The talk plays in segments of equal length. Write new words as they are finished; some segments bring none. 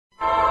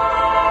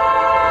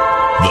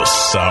The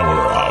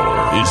Sour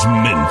Hour is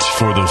meant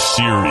for the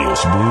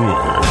serious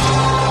brewer.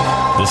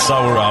 The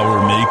Sour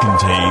Hour may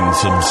contain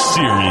some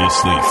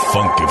seriously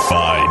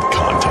funkified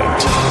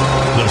content.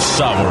 The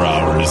Sour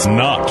Hour is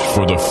not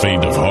for the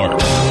faint of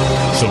heart.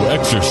 So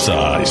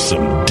exercise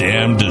some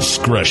damn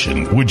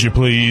discretion, would you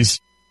please?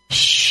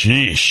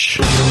 Sheesh.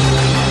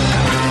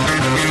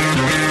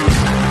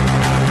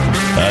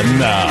 And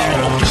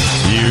now,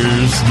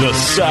 here's the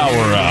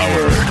Sour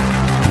Hour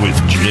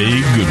with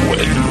Jay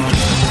Goodwin.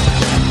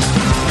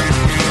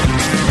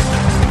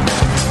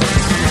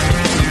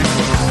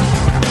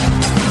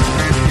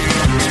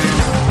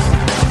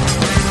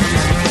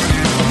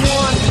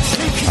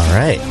 All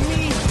right,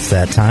 it's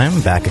that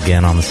time. Back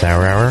again on the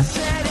Sour Hour.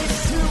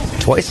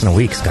 Twice in a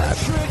week, Scott.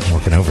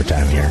 Working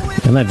overtime here.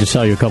 And I just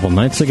saw you a couple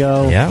nights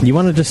ago. Yeah. You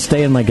want to just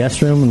stay in my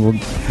guest room and we'll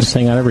just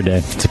hang out every day.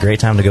 It's a great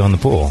time to go in the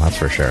pool, that's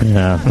for sure.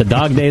 Yeah, the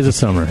dog days of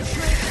summer.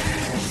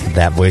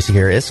 That voice you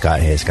hear is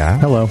Scott. Hey, Scott.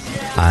 Hello.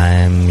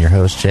 I'm your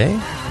host, Jay.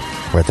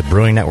 We're at the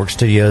Brewing Network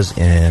Studios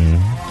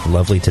in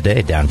lovely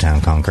today,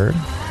 downtown Concord.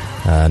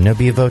 No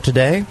Bevo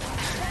today,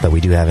 but we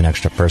do have an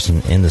extra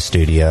person in the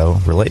studio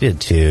related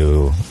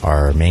to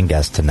our main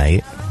guest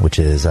tonight, which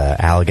is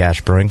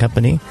Allagash Brewing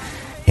Company.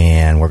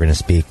 And we're going to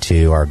speak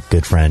to our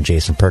good friend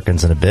Jason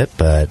Perkins in a bit,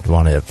 but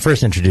want to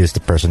first introduce the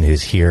person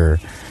who's here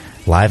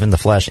live in the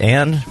flesh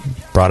and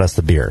brought us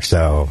the beer.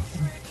 So,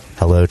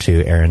 hello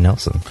to Aaron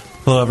Nelson.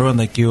 Hello, everyone.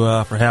 Thank you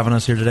for having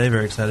us here today.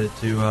 Very excited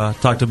to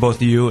talk to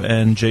both you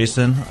and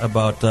Jason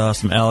about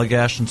some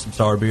Allagash and some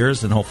sour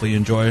beers, and hopefully you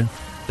enjoy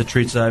the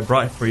treats that I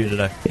brought for you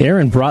today.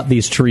 Aaron brought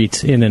these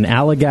treats in an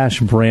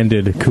Allagash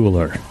branded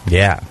cooler.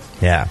 Yeah.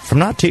 From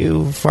not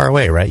too far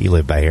away, right? You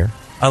live by here.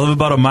 I live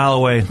about a mile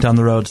away down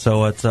the road,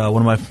 so it's one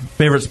of my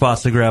favorite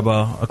spots to grab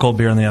a cold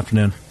beer in the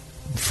afternoon.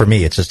 For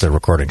me, it's just a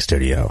recording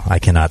studio. I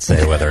cannot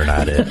say whether or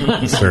not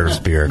it serves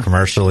beer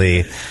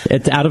commercially.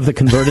 It's out of the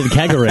converted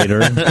kegerator.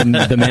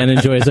 The man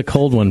enjoys a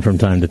cold one from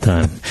time to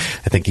time.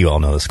 I think you all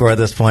know the score at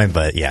this point,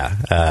 but yeah,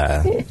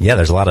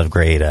 there's a lot of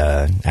great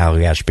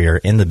Allagash beer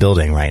in the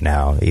building right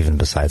now, even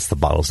besides the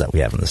bottles that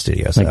we have in the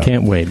studio. So I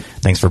can't wait.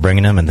 Thanks for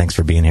bringing them, and thanks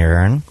for being here,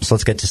 Aaron. So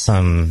let's get to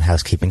some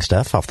housekeeping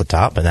stuff off the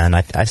top, and then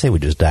I say we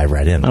just dive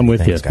right in. I'm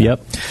with you. Scott?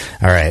 Yep.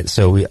 All right.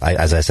 So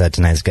as I said,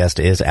 tonight's guest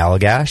is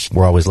Allagash.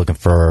 We're always looking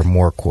for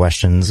more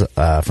questions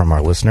from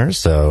our listeners.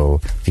 So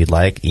if you'd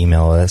like,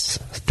 email us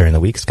during the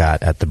week,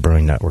 Scott at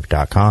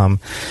thebrewingnetwork.com,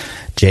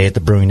 Jay at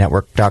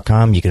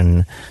thebrewingnetwork.com. You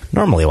can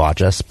normally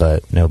watch us,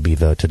 but no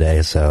Bevo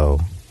today. So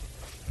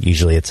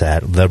usually it's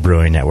at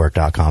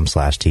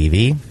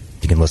thebrewingnetwork.com/TV.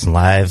 You can listen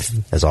live,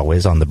 as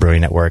always, on the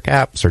Brewing Network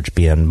app. Search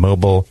BN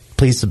Mobile.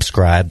 Please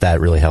subscribe. That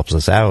really helps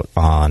us out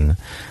on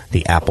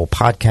the Apple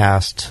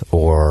Podcast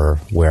or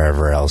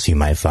wherever else you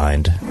might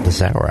find the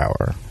Sour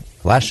Hour.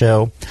 Last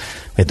show,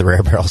 we had the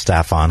Rare Barrel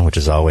staff on, which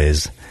is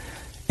always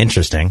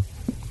interesting.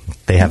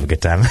 They have a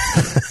good time.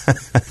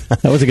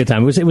 That was a good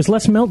time. It was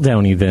less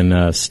meltdowny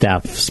than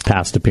staff's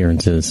past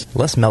appearances.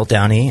 Less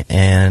meltdowny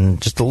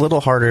and just a little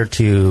harder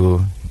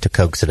to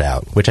coax it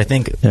out, which I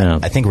think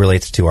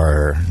relates to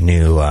our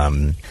new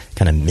kind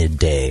of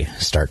midday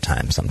start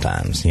time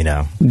sometimes, you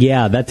know?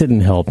 Yeah, that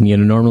didn't help. You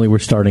know, normally we're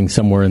starting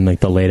somewhere in like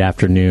the late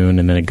afternoon,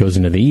 and then it goes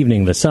into the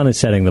evening. The sun is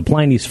setting, the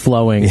Pliny's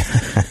flowing.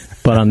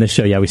 But on this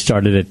show, we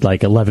started at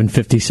like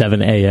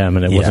 11:57 a.m.,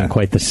 and it wasn't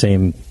quite the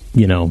same,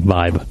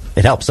 vibe.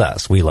 It helps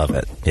us. We love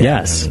it. Yeah.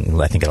 Yes.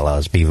 And I think it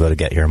allows Bevo to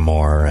get here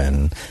more,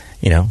 and,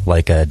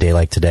 like a day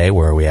like today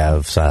where we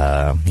have,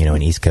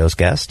 an East Coast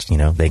guest,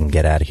 they can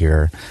get out of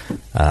here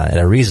at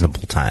a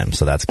reasonable time,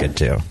 so that's good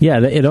too. Yeah,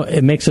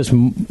 it makes us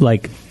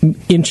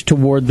inch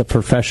toward the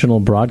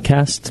professional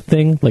broadcast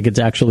thing. Like it's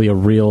actually a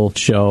real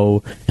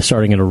show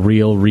starting at a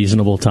real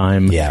reasonable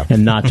time,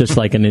 and not just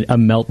like a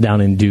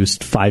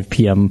meltdown-induced 5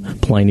 p.m.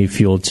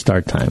 Pliny-fueled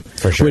start time.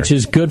 For sure. Which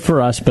is good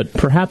for us, but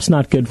perhaps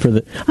not good for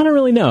I don't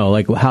really know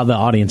how the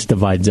audience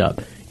divides up.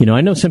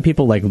 I know some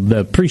people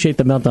appreciate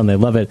the meltdown; they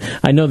love it.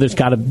 I know there's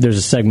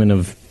a segment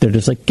of they're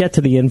just like get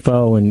to the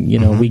info,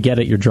 and we get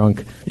it. You're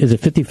drunk. Is it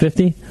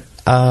 50-50?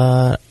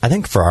 I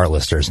think for our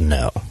listeners,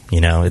 no.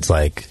 It's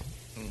like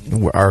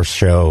our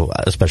show,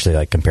 especially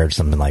like compared to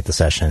something like The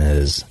Session,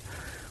 is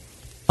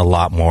a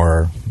lot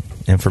more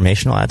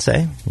informational, I'd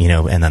say.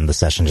 And then The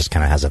Session just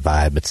kind of has a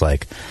vibe. It's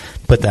like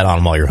put that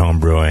on while you're home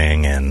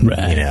brewing, and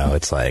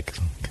it's like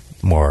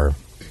more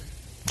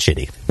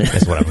shitty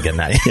is what I'm getting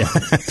at. Yeah,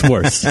 it's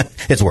worse.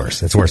 It's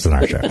worse. It's worse than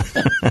our show.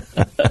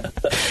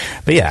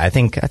 But yeah, I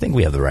think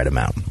we have the right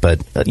amount.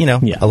 But a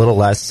little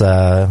less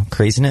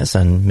craziness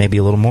and maybe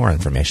a little more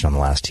information on the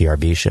last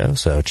TRB show.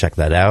 So check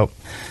that out.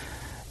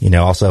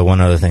 Also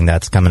one other thing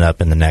that's coming up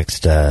in the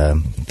next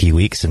few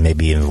weeks, and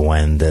maybe even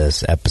when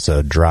this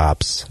episode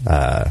drops,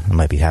 it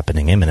might be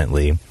happening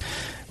imminently.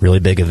 Really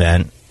big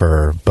event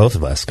for both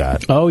of us,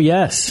 Scott. Oh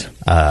yes.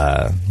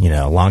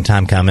 Long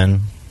time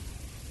coming.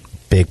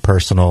 Big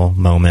personal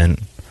moment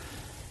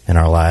in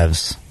our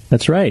lives.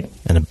 That's right.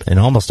 In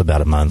almost about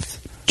a month.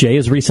 Jay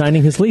is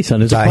re-signing his lease on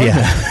his apartment.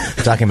 Yeah.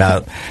 Talking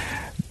about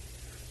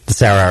the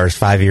Sour Hour's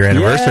 5-year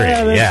anniversary.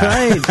 Yeah,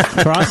 that's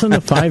right. Crossing the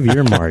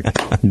 5-year mark.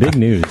 Big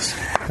news.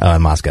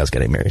 Moscow's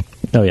getting married.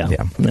 Oh, yeah.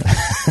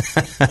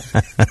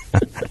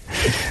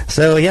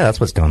 So, yeah, that's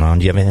what's going on.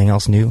 Do you have anything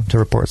else new to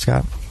report,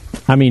 Scott?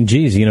 I mean,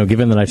 geez,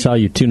 given that I saw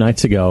you 2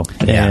 nights ago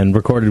and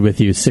recorded with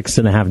you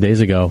 6.5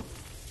 days ago,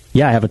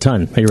 yeah, I have a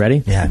ton. Are you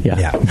ready? Yeah.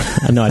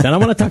 No, I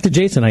want to talk to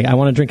Jason. I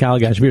want to drink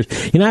Allagash beers.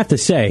 I have to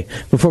say,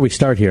 before we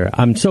start here,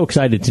 I'm so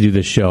excited to do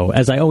this show,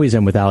 as I always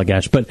am with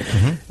Allagash, but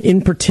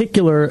in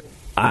particular,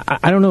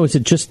 I don't know, is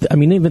it just,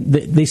 even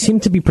they seem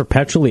to be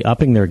perpetually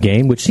upping their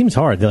game, which seems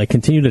hard. They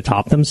continue to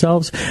top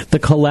themselves. The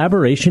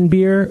collaboration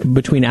beer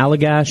between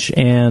Allagash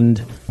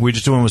and... We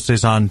just doing with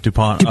Saison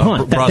DuPont.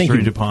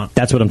 Brasserie DuPont.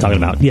 That's what I'm talking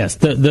about. Yes,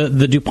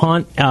 the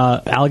DuPont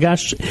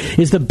Allagash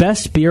is the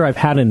best beer I've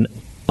had in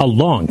a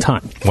long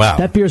time. Wow.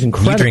 That beer's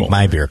incredible. You drink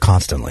my beer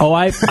constantly. Oh,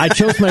 I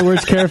chose my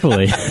words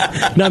carefully.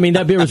 No,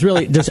 that beer was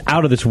really just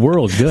out of this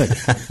world good.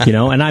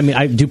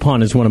 And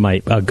DuPont is one of my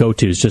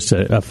go-tos, just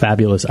a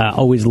fabulous, I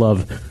always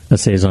love a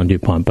Saison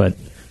DuPont, but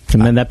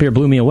man, that beer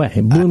blew me away.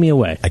 It blew me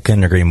away. I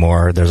couldn't agree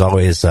more. There's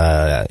always,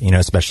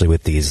 especially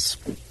with these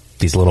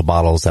little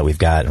bottles that we've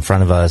got in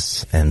front of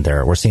us, and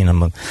we're seeing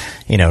them,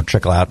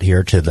 trickle out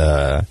here to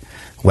the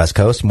West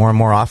Coast more and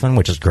more often,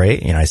 which is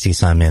great. I see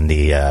some in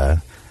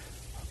the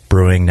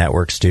Brewing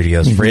Network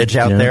Studios fridge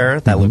out there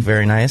that look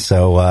very nice.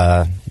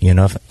 So,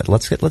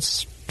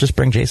 let's just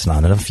bring Jason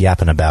on. Enough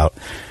yapping about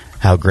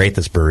how great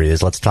this brewery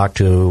is. Let's talk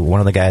to one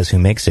of the guys who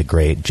makes it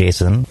great.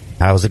 Jason,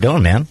 how's it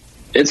going, man?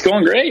 It's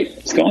going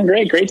great.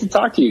 Great to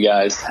talk to you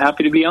guys.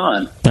 Happy to be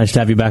on. Nice to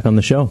have you back on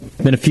the show.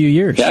 Been a few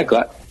years. Yeah,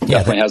 glad.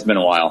 Definitely has been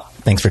a while.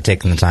 Thanks for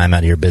taking the time out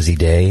of your busy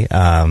day.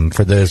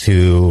 For those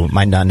who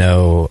might not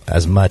know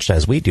as much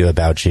as we do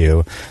about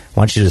you,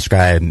 why don't you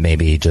describe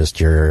maybe just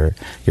your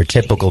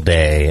typical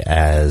day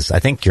as, I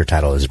think your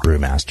title is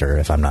Brewmaster,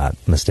 if I'm not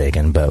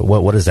mistaken, but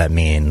what does that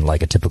mean,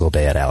 like a typical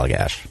day at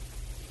Allagash?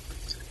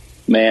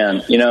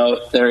 Man,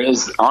 there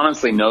is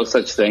honestly no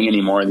such thing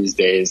anymore these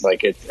days.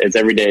 Like it's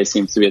every day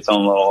seems to be its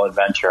own little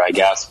adventure, I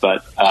guess.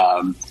 But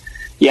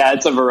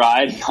it's a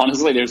variety.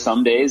 Honestly, there's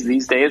some days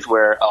these days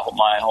where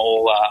my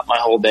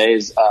whole day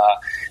is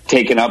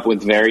taken up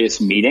with various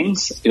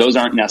meetings. Those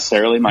aren't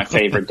necessarily my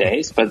favorite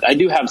days, but I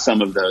do have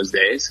some of those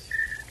days.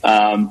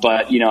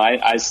 But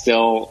I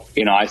still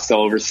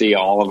oversee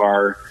all of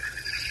our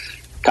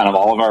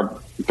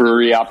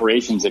brewery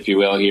operations, if you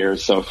will, here.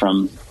 So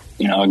from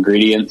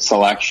ingredient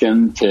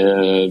selection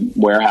to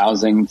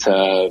warehousing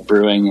to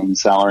brewing and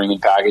cellaring and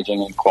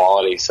packaging and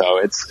quality. So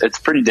it's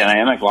pretty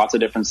dynamic, lots of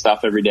different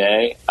stuff every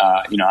day.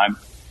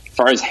 As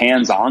far as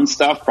hands-on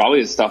stuff,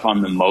 probably the stuff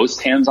I'm the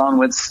most hands-on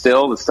with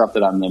still, the stuff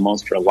that I'm the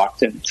most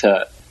reluctant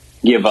to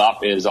give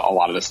up is a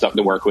lot of the stuff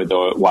to work with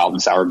the wild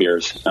and sour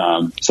beers.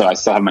 So I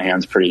still have my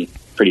hands pretty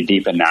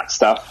deep in that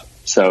stuff.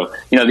 So,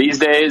 these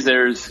days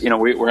there's,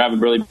 we're having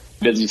really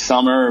busy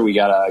summer. We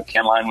got a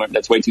can line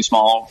that's way too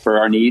small for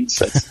our needs.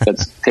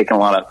 That's taking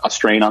a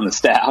strain on the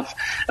staff.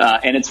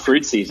 And it's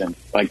fruit season.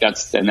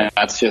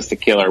 That's just a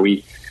killer.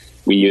 We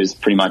use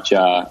pretty much,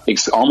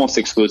 almost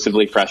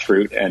exclusively fresh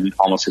fruit and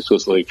almost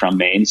exclusively from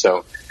Maine.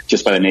 So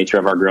just by the nature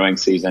of our growing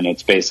season,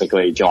 it's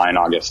basically July and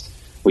August.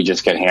 We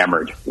just get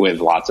hammered with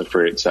lots of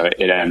fruit. So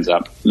it ends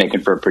up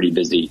making for a pretty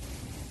busy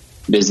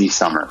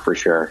summer for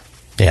sure.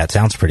 Yeah, it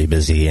sounds pretty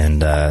busy.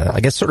 And I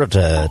guess sort of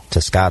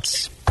to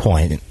Scott's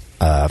point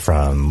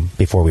from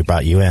before we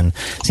brought you in,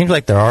 it seems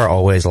like there are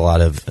always a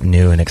lot of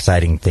new and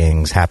exciting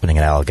things happening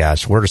at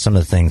Allagash. What are some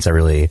of the things that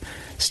really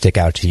stick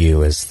out to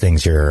you as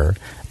things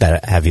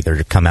that have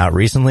either come out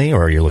recently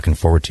or you're looking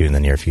forward to in the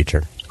near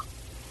future?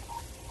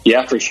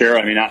 Yeah, for sure.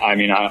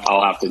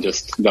 I'll have to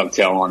just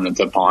dovetail on the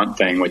DuPont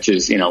thing, which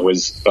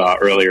was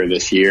earlier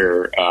this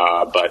year.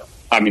 But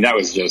that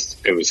was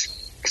it was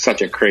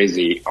such a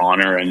crazy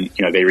honor. And,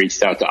 they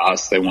reached out to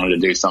us. They wanted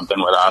to do something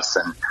with us.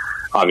 And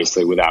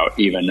obviously without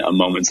even a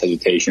moment's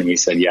hesitation, we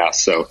said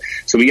yes. So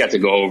we got to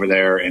go over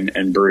there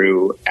and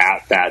brew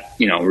at that,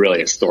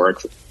 really historic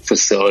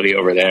facility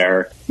over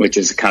there, which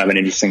is kind of an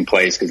interesting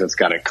place because it's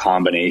got a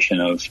combination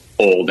of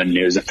old and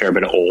new. There's a fair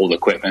bit of old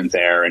equipment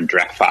there and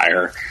direct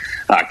fire.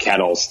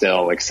 Kettle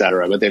still, et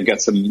cetera. But they've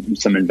got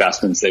some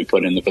investments they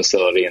put in the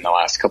facility in the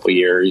last couple of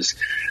years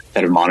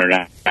that have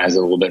modernized it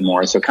a little bit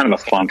more. So kind of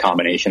a fun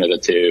combination of the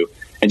two.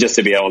 And just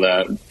to be able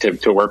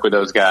to work with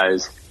those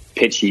guys,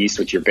 pitch yeast,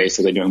 which you're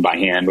basically doing by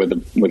hand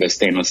with a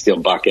stainless steel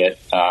bucket,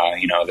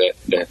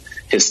 the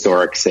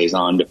historic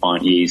Saison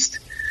DuPont yeast,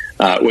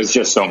 was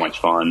just so much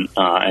fun.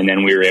 And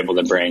then we were able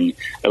to bring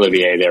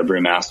Olivier, their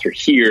brewmaster,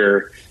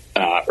 here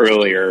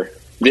earlier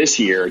this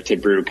year to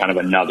brew kind of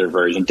another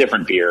version,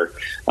 different beer.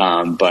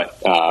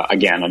 But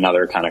again,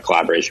 another kind of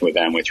collaboration with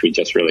them, which we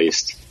just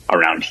released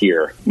around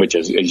here, which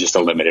is just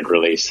a limited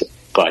release.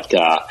 But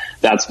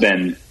that's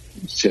been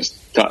just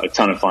a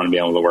ton of fun to be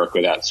able to work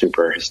with that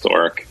super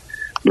historic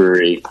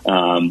brewery.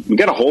 We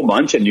got a whole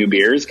bunch of new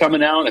beers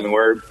coming out, and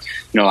we're,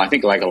 I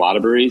think like a lot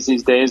of breweries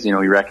these days,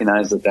 we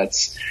recognize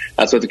that's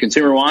what the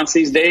consumer wants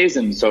these days.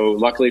 And so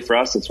luckily for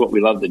us, it's what we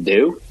love to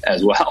do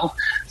as well.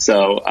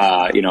 So,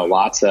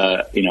 lots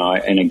of,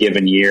 in a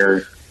given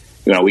year,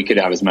 we could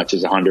have as much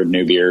as 100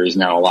 new beers.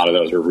 Now, a lot of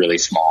those are really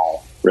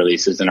small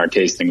releases in our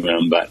tasting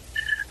room, but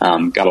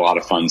got a lot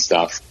of fun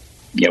stuff.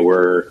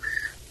 We're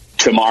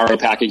tomorrow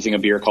packaging a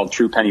beer called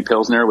True Penny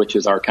Pilsner, which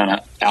is our kind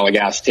of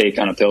Allagash take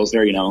on a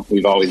Pilsner.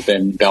 We've always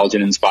been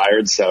Belgian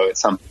inspired, so it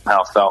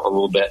somehow felt a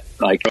little bit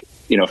like,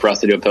 for us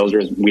to do a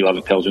Pilsner, we love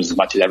a Pilsner as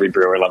much as every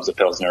brewer loves a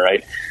Pilsner,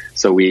 right?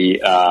 So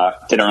we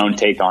did our own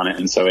take on it,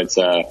 and so it's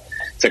a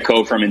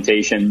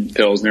co-fermentation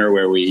Pilsner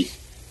where we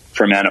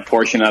ferment a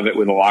portion of it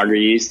with a lager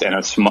yeast and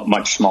a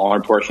much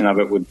smaller portion of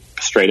it with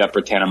straight up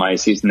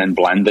Brettanomyces, and then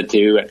blend the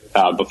two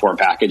before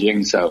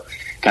packaging. So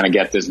kind of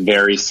get this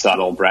very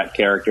subtle Brett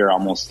character,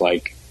 almost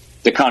like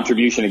the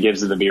contribution it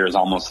gives to the beer is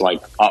almost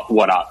like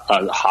what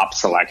a hop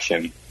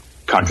selection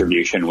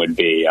contribution would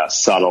be, a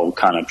subtle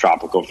kind of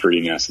tropical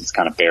fruitiness. It's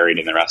kind of buried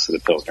in the rest of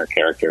the Pilsner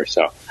character.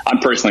 So I'm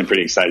personally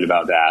pretty excited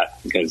about that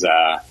because,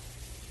 I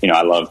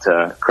love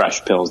to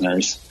crush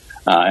Pilsners.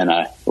 And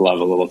I love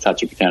a little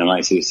touch of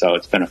Brettanomyces, so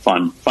it's been a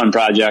fun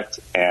project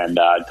and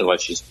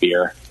delicious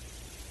beer.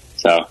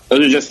 So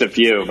those are just a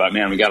few, but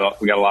man, we got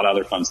a lot of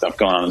other fun stuff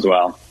going on as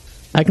well.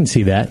 I can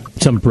see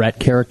that, some Brett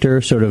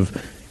character sort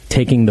of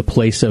taking the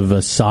place of a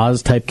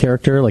Saaz type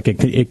character, like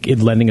it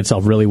lending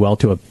itself really well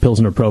to a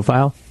Pilsner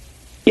profile.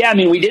 Yeah,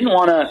 we didn't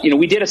want to,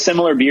 we did a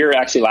similar beer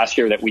actually last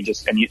year that we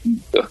just, and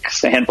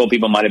a handful of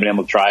people might have been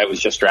able to try. It was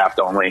just draft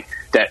only.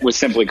 That was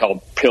simply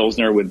called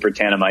Pilsner with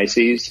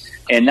Brettanomyces.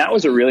 And that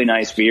was a really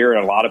nice beer,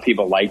 and a lot of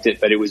people liked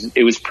it, but it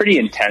was pretty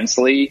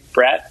intensely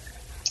Brett.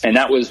 And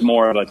that was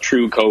more of a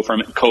true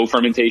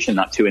co-fermentation,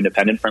 not two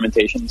independent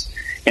fermentations.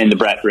 And the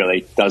Brett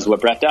really does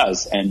what Brett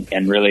does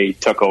and really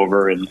took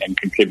over and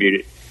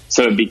contributed.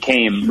 So it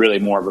became really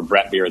more of a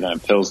Brett beer than a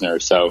Pilsner.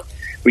 So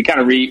we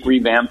kind of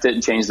revamped it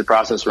and changed the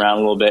process around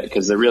a little bit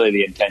because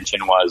the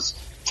intention was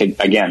to,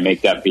 again,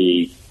 make that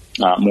be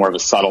more of a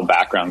subtle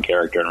background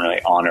character and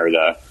really honor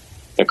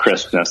the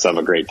crispness of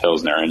a great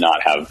Pilsner and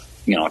not have,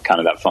 kind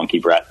of that funky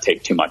Brett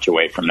take too much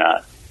away from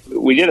that.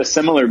 We did a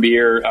similar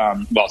beer,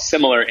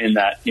 similar in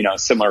that,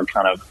 similar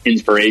kind of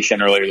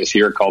inspiration earlier this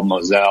year called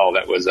Moselle.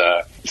 That was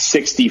a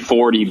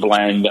 60-40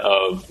 blend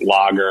of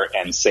lager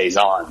and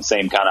Saison,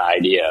 same kind of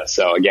idea.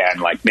 So again,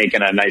 like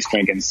making a nice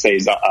drinking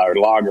Saison or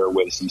lager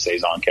with some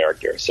Saison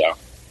character. So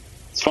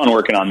it's fun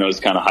working on those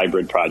kind of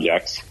hybrid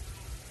projects.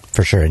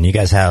 For sure. And you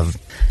guys have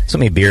so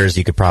many beers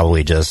you could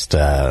probably just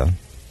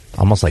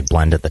almost like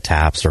blend at the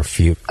taps or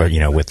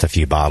with a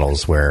few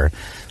bottles where,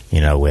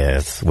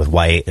 with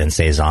white and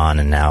Saison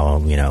and now,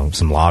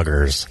 some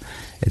lagers,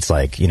 it's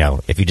like,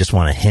 if you just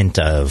want a hint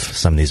of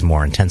some of these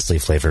more intensely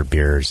flavored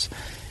beers,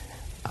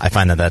 I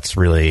find that that's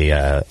really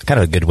kind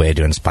of a good way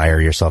to inspire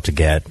yourself to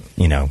get,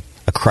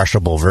 a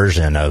crushable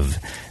version of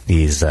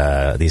these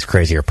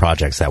crazier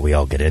projects that we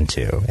all get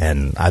into.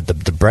 And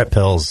the Brett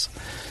Pils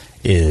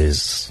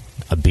is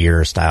a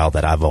beer style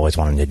that I've always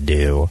wanted to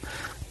do.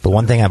 But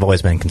one thing I've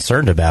always been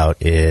concerned about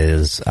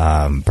is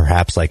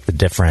perhaps like the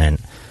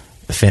different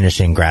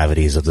finishing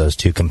gravities of those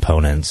two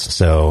components.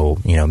 So,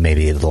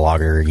 maybe the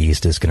lager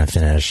yeast is going to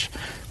finish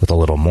with a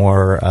little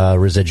more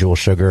residual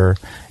sugar,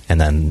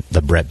 and then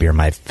the Brett beer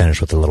might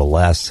finish with a little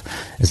less.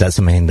 Is that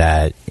something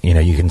that,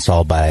 you can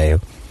solve by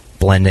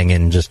blending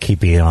and just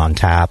keeping it on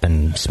tap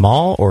and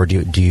small, or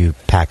do you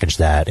package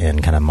that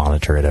and kind of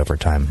monitor it over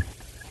time?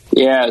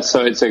 Yeah,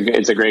 so it's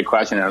a great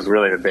question. It was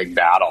really a big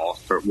battle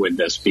with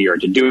this beer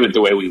to do it the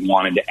way we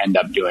wanted to end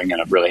up doing it,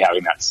 of really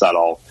having that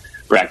subtle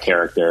Brett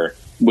character.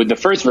 With the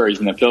first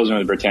version, the Pilsner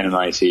with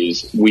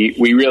Brettanomyces,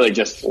 we really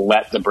just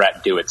let the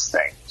Brett do its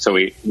thing. So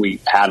we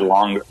had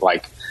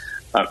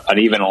an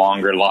even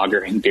longer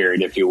lagering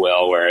period, if you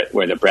will,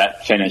 where the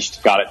Brett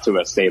finished, got it to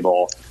a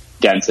stable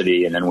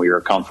density, and then we were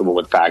comfortable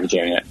with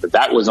packaging it. But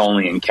that was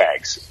only in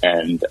kegs,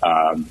 and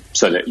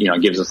so that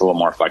it gives us a little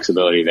more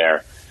flexibility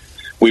there.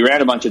 We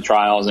ran a bunch of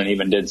trials and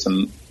even did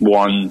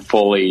one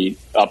fully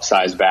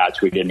upsized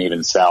batch we didn't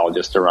even sell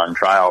just to run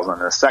trials on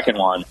the second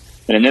one.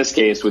 And in this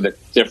case, with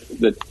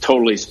the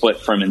totally split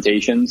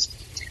fermentations,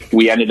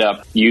 we ended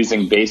up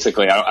using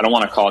basically, I don't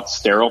want to call it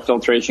sterile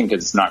filtration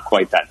because it's not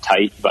quite that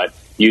tight, but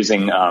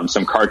using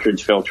some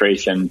cartridge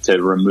filtration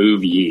to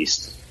remove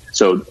yeast,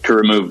 so to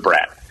remove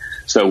Brett.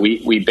 So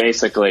we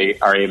basically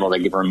are able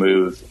to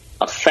remove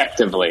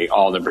effectively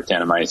all the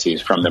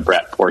Brettanomyces from the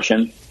Brett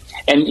portion.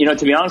 And,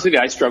 to be honest with you,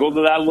 I struggled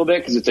with that a little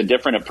bit because it's a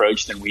different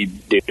approach than we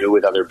do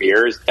with other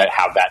beers that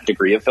have that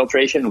degree of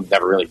filtration. We've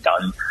never really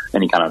done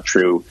any kind of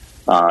true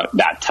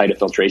that tight of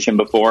filtration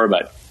before,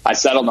 but I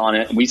settled on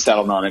it. We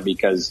settled on it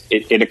because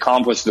it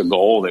accomplished the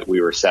goal that we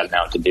were setting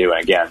out to do.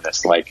 And again,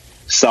 this like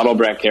subtle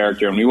Brett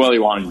character, and we really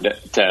wanted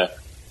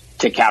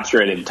to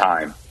capture it in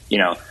time.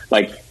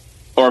 Like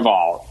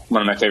Orval,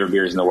 one of my favorite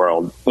beers in the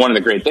world. One of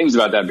the great things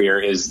about that beer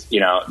is,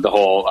 the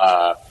whole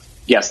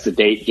guess the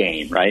date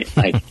game, right?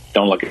 Like,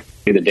 don't look at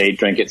the date,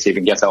 drink it, see if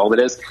you can guess how old it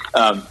is.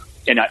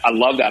 And I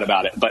love that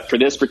about it. But for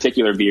this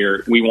particular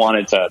beer, we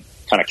wanted to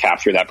kind of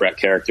capture that Brett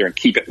character and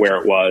keep it where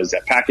it was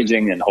at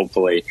packaging and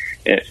hopefully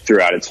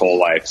throughout its whole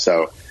life.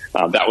 So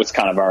that was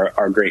kind of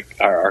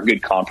our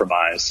good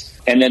compromise.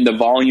 And then the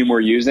volume we're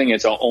using,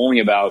 it's only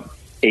about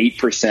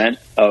 8%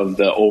 of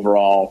the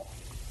overall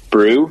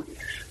brew.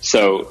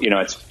 So,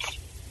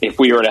 if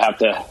we were to have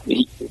to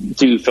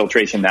do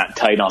filtration that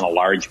tight on a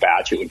large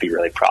batch, it would be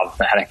really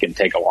problematic and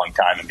take a long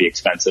time and be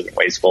expensive and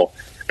wasteful.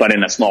 But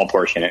in a small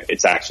portion,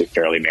 it's actually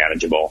fairly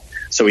manageable.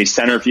 So we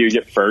centrifuge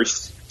it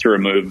first to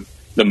remove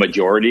the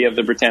majority of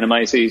the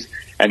Brettanomyces,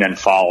 and then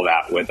follow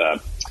that with a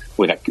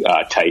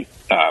tight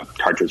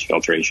cartridge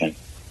filtration.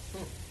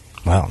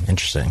 Wow,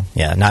 interesting.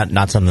 Yeah,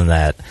 not something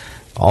that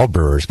all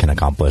brewers can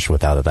accomplish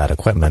without that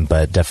equipment,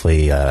 but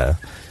definitely a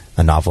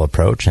novel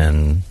approach.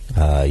 And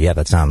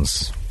that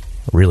sounds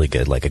really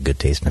good, like a good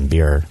tasting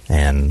beer.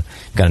 And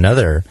got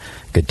another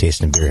good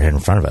tasting beer here in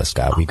front of us,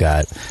 Scott. We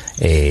got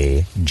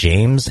a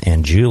James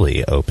and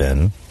Julie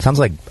open. Sounds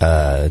like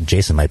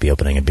Jason might be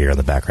opening a beer in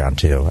the background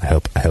too. I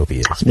hope he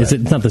is. But. Is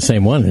it not the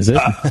same one? Is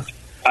it?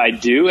 I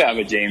do have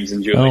a James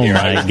and Julie here.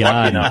 My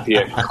God! Not be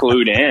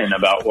clued in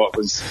about what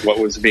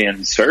was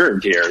being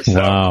served here. So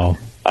wow.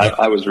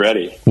 I was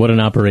ready. What an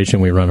operation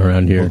we run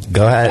around here.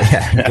 Go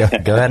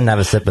ahead. Go ahead and have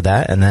a sip of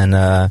that, and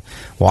then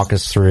walk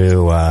us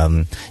through.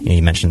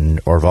 You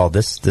mentioned Orval.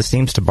 This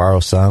seems to borrow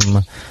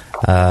some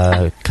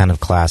kind of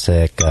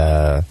classic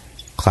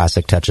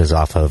touches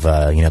off of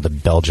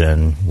the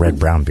Belgian red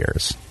brown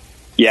beers.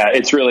 Yeah,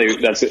 it's really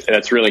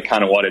that's really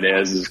kind of what it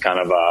is. Is kind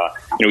of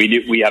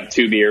we have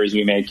two beers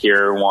we make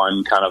here.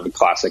 One kind of the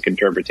classic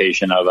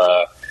interpretation of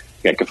a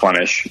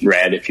Flemish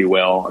red, if you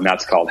will, and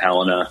that's called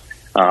Helena.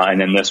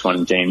 And then this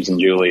one, James and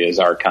Julie, is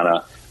our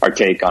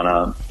take on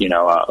an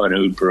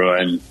Oud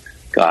Brewing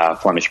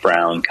Flemish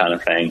brown kind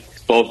of thing.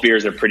 Both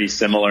beers are pretty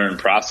similar in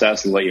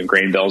process. The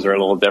grain bills are a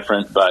little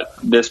different, but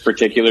this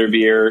particular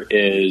beer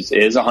is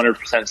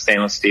 100%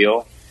 stainless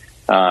steel.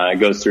 It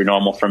goes through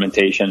normal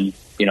fermentation,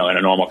 in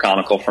a normal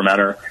conical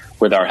fermenter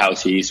with our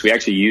house yeast. We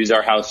actually use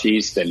our house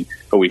yeast,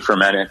 but we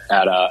ferment it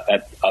at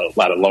a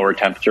lower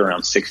temperature,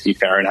 around 60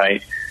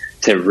 Fahrenheit.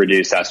 To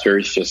reduce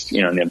esters. Just,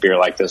 in a beer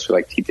like this, we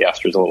like to keep the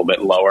esters a little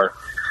bit lower.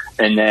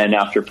 And then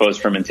after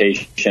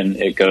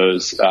post-fermentation, it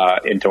goes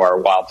into our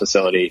wild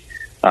facility.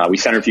 We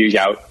centrifuge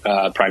out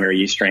primary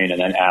yeast strain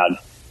and then add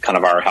kind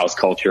of our house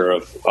culture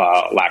of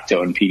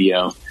lacto and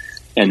pedio.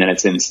 And then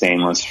it's in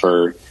stainless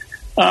for,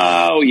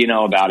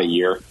 about a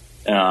year,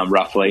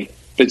 roughly.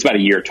 It's about a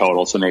year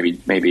total, so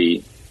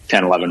maybe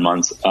 10, 11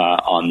 months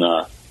on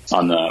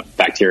the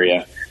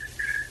bacteria.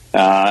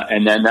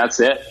 And then that's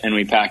it, and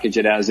we package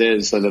it as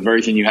is. So the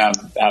version you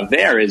have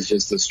there is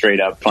just a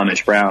straight up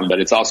Flemish brown, but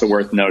it's also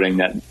worth noting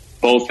that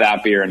both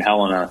that beer and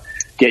Helena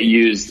get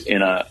used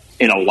in a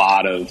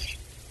lot of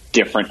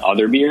different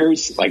other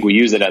beers. Like we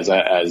use it as we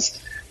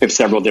have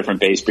several different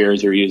base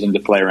beers we're using to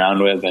play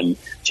around with, and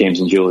James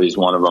and Julie is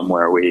one of them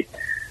where we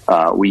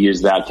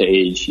use that to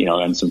age,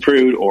 in some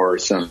fruit or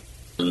some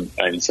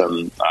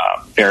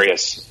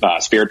various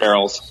spirit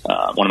barrels.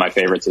 One of my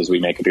favorites is we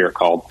make a beer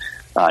called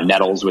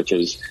Nettles, which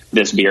is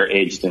this beer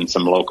aged in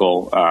some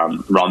local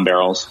rum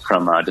barrels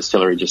from a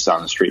distillery just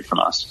down the street from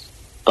us.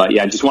 But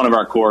yeah, just one of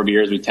our core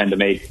beers we tend to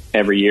make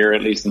every year,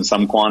 at least in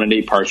some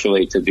quantity,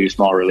 partially to do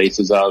small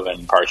releases of,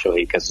 and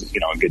partially because,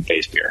 a good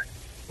base beer.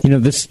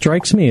 This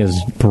strikes me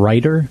as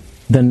brighter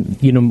than,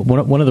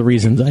 one of the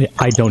reasons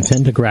I don't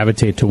tend to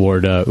gravitate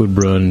toward Oud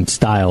Brewing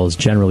styles,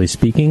 generally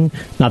speaking,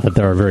 not that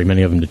there are very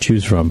many of them to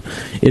choose from,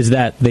 is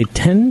that they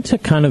tend to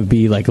kind of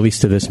be, like, at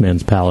least to this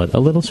man's palate, a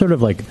little sort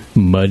of like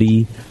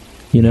muddy,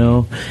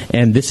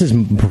 and this is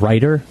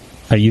brighter.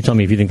 You tell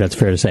me if you think that's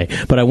fair to say.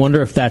 But I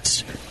wonder if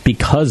that's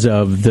because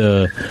of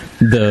the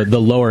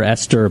lower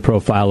ester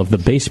profile of the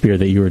base beer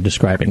that you were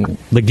describing.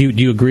 Like, do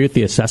you agree with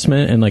the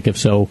assessment? And, like, if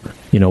so,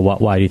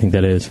 why do you think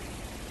that is?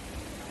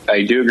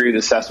 I do agree with the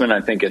assessment.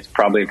 I think it's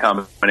probably a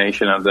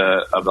combination of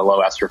the low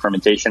ester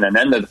fermentation, and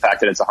then the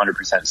fact that it's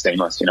 100%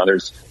 stainless.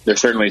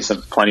 There's certainly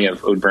plenty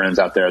of Oud Brewings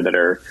out there that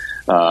are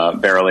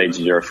barrel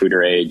aged or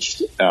foeder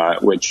aged,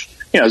 which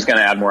is going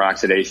to add more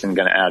oxidation,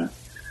 going to add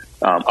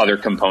other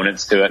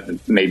components to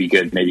it, maybe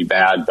good, maybe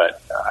bad,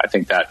 but I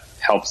think that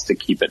helps to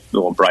keep it a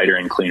little brighter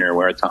and cleaner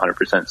where it's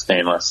 100%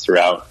 stainless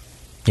throughout.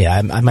 Yeah,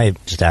 I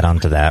might just add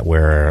on to that,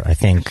 where I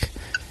think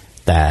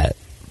that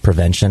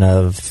prevention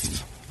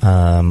of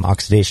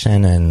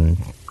oxidation and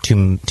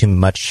too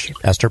much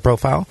ester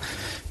profile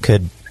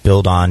could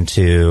build on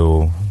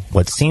to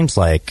what seems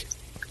like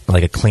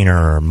a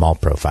cleaner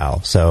malt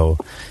profile. So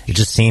it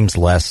just seems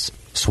less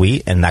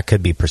sweet, and that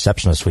could be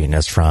perception of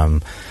sweetness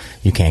from.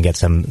 You can get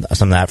some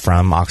of that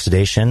from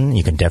oxidation.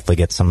 You can definitely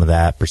get some of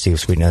that perceived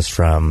sweetness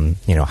from,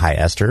 high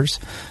esters.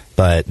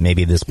 But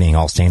maybe this being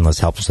all stainless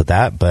helps with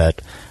that. But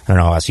I don't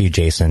know, I'll ask you,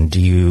 Jason, do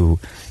you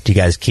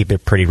guys keep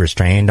it pretty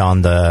restrained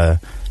on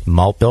the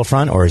malt bill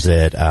front, or is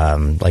it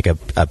like a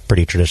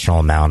pretty traditional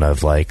amount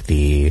of like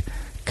the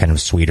kind of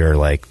sweeter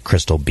like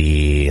Crystal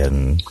B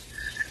and...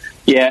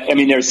 Yeah, I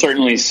mean, there's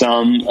certainly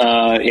some,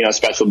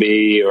 Special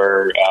B,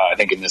 or I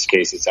think in this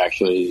case it's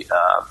actually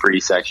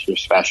Breeze Extra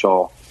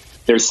Special.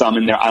 There's some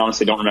in there. I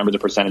honestly don't remember the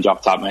percentage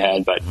off the top of my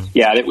head, but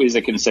yeah, it was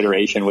a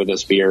consideration with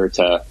this beer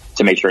to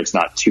make sure it's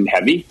not too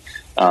heavy.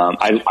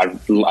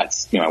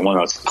 It's one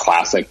of those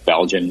classic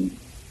Belgian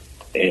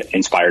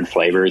inspired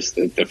flavors,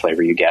 the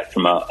flavor you get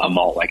from a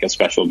malt like a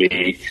Special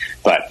B,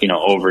 but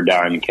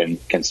overdone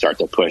can start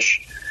to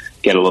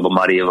get a little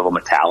muddy, a little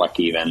metallic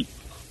even.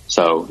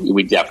 So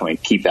we definitely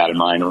keep that in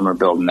mind when we're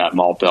building that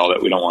malt bill,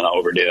 that we don't want to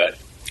overdo it.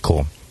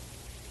 Cool.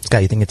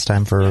 Scott, you think it's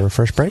time for our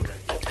first break?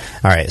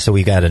 All right, so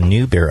we got a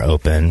new beer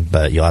open,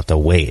 but you'll have to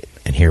wait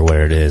and hear what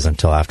it is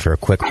until after a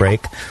quick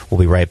break. We'll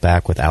be right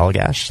back with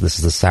Allagash. This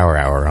is the Sour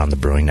Hour on the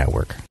Brewing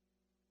Network.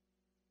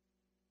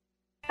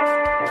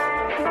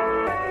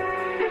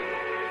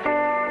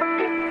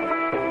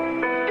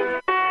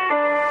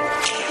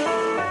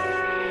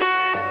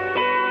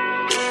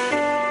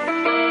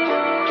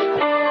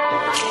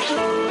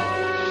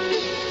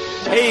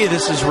 Hey,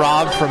 this is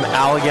Rob from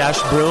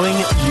Allagash Brewing.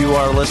 You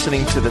are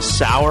listening to the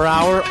Sour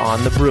Hour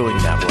on the Brewing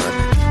Network.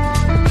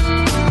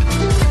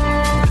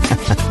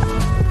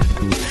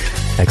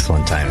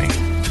 Excellent timing.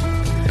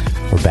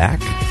 We're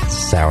back.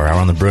 Sour Hour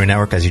on the Brewing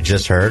Network, as you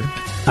just heard.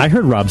 I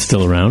heard Rob's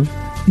still around.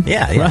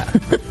 Yeah.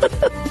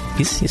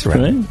 He's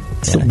around.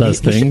 Right? Still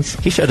does things.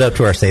 He showed up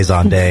to our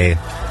Saison Day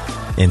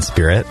in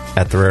spirit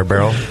at the Rare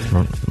Barrel.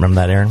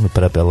 Remember that, Aaron? We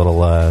put up a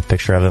little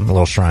picture of him, a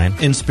little shrine.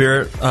 In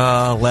spirit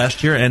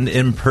last year, and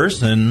in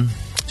person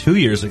 2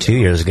 years ago. 2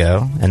 years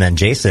ago. And then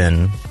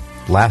Jason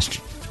last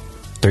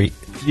year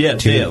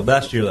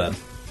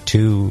then.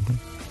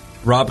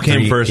 Rob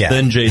came first,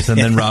 then Jason,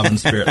 then Rob in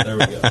spirit. There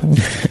we go.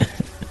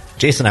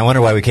 Jason, I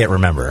wonder why we can't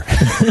remember. Yeah,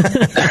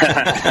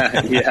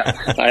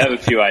 I have a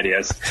few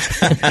ideas.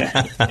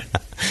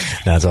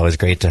 No, it's always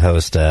great to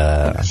host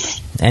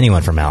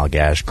anyone from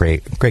Allagash.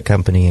 Great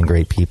company and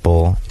great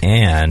people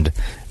and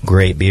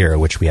great beer,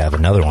 which we have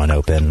another one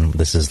open.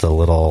 This is the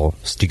little...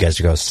 Do you guys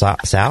go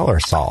Sal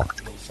or Saul?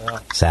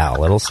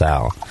 Little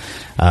Sal.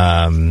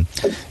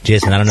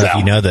 Jason, I don't know if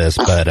you know this,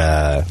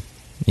 but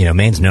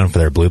Maine's known for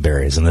their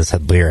blueberries, and this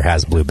beer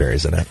has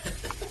blueberries in it.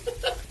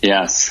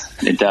 Yes,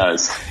 it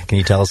does. Can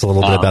you tell us a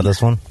little bit about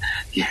this one?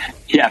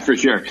 Yeah, for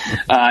sure.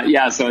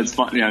 So it's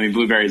fun.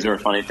 Blueberries are a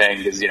funny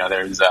thing because,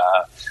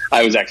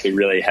 I was actually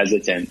really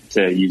hesitant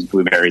to use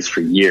blueberries for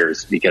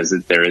years because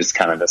there is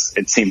kind of this,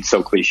 it seemed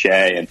so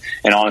cliche.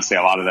 And honestly,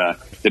 a lot of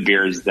the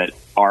beers that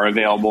are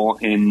available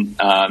in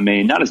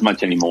Maine, not as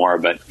much anymore,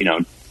 but,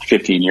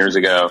 15 years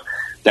ago,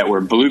 that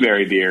were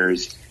blueberry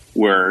beers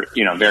were,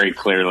 very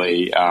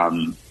clearly,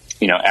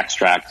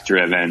 extract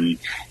driven,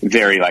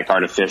 very like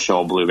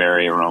artificial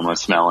blueberry aroma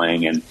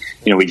smelling. And,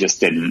 we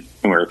just didn't,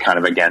 we were kind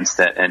of against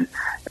it. And,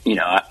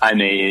 I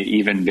may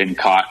even been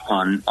caught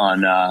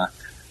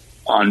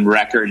on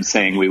record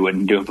saying we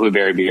wouldn't do a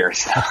blueberry beer.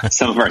 So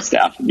some of our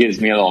staff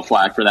gives me a little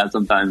flack for that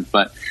sometimes.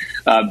 But,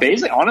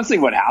 basically, honestly,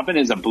 what happened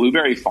is a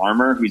blueberry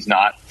farmer who's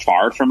not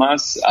far from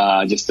us,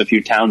 just a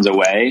few towns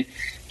away,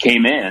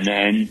 came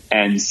in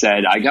and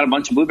said, I got a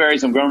bunch of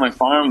blueberries I'm growing on my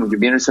farm. Would you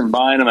be interested in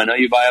buying them? I know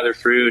you buy other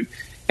fruit.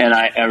 And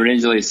I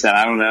originally said,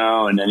 I don't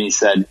know. And then I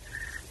said,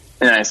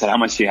 how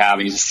much do you have?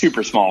 And he's a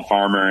super small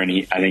farmer.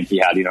 And I think he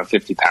had,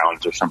 50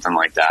 pounds or something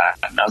like that.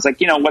 And I was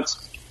like,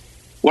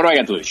 what do I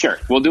got to lose? Sure.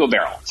 We'll do a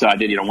barrel. So I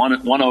did,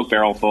 one oak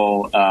barrel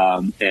full,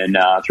 and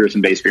threw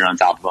some base beer on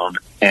top of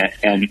them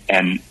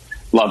and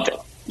loved it.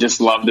 Just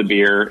loved the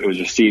beer. It was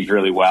received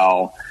really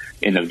well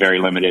in the very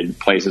limited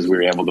places we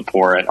were able to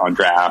pour it on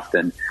draft.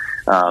 And,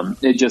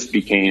 it just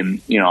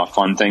became, a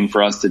fun thing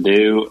for us to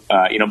do.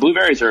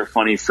 Blueberries are a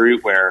funny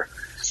fruit where,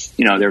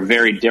 they're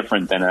very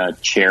different than a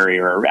cherry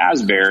or a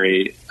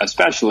raspberry,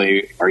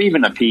 especially, or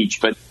even a peach,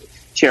 but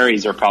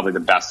cherries are probably the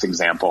best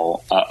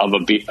example of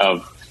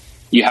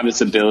you have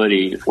this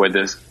ability where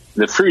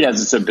the fruit has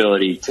this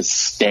ability to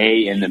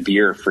stay in the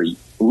beer for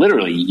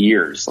literally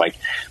years, like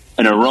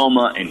an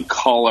aroma and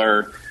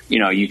color.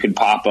 You could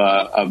pop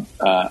a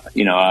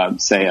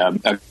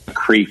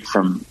creek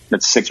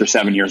that's 6 or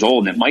 7 years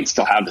old, and it might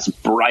still have this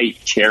bright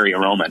cherry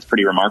aroma. It's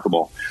pretty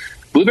remarkable.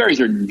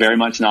 Blueberries are very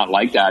much not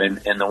like that.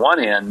 And on the one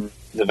hand,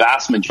 the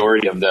vast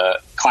majority of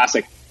the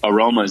classic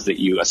aromas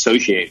that you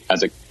associate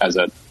as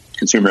a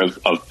consumer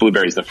of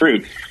blueberries, the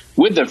fruit,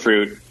 with the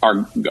fruit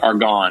are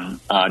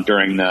gone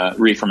during the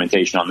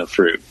re-fermentation on the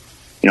fruit.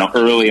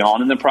 Early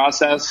on in the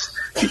process,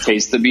 you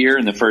taste the beer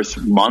in the first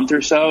month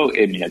or so,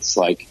 and it's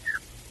like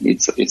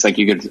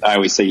I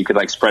always say you could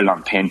like spread it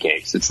on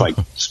pancakes. It's like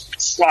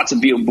lots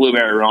of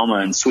blueberry aroma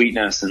and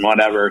sweetness and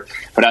whatever.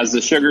 But as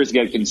the sugars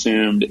get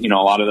consumed, a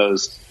lot of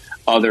those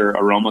other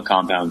aroma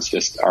compounds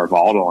just are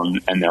volatile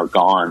and they're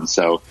gone.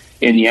 So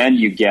in the end,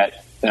 you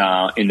get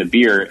in the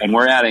beer, and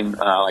we're adding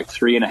like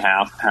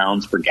 3.5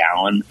 pounds per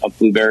gallon of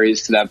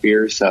blueberries to that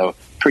beer, so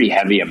pretty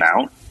heavy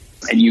amount.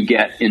 And you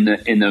get in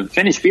the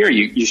finished beer,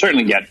 you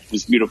certainly get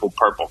this beautiful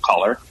purple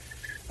color,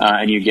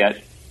 and you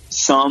get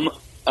some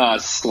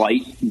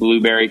slight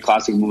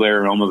classic blueberry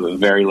aroma, but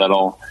very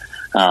little.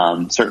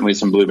 Certainly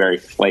some blueberry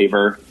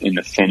flavor in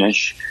the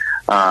finish.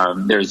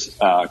 There's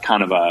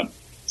kind of a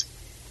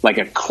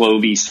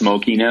clovey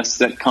smokiness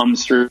that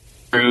comes through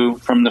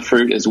from the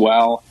fruit as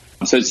well.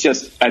 So it's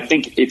just, I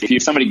think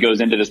if somebody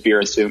goes into this beer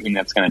assuming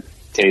that's going to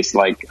taste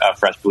like a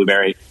fresh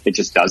blueberry, it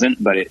just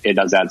doesn't, but it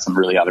does add some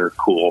really other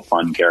cool,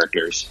 fun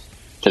characters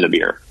to the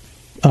beer.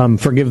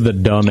 Forgive the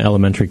dumb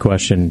elementary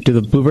question. Do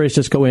the blueberries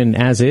just go in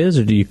as is,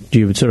 or do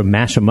you sort of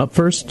mash them up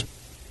first?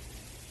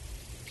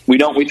 We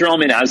don't. We throw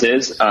them in as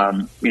is.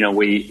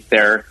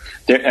 They're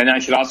and I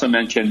should also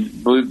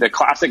mention the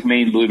classic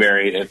Maine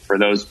blueberry. For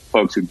those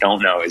folks who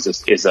don't know,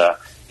 is a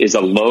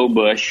low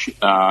bush,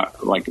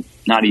 like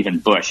not even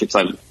bush. It's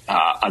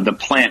the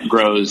plant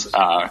grows.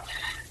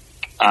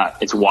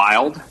 It's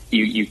wild.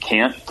 You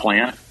can't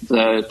plant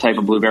the type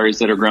of blueberries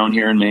that are grown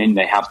here in Maine.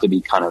 They have to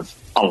be kind of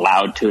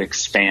allowed to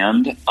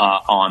expand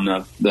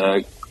on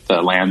the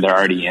land they're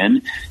already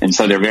in, and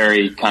so they're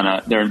very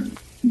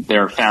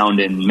they're found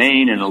in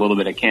Maine and a little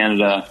bit of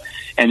Canada,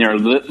 and they're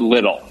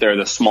little. They're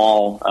the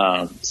small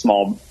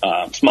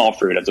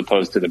fruit as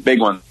opposed to the big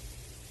ones,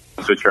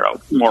 which are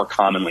more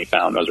commonly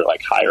found. Those are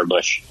like higher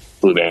bush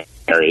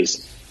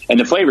blueberries. And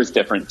the flavor is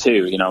different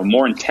too,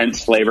 more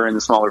intense flavor in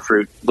the smaller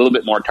fruit, a little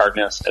bit more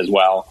tartness as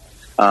well.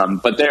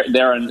 But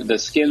the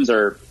skins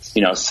are,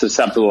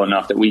 susceptible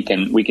enough that we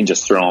can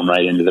just throw them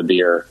right into the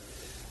beer.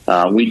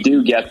 We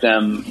do get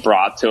them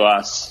brought to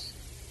us.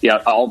 Yeah,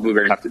 all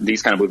blueberries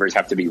these kind of blueberries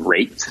have to be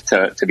raked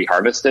to be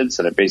harvested.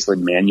 So they're basically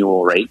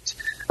manual raked.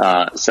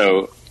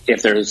 So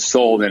if they're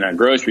sold in a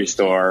grocery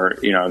store,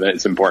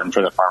 it's important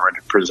for the farmer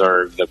to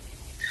preserve the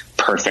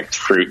perfect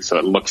fruit so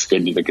it looks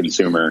good to the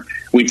consumer.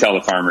 We tell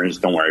the farmers,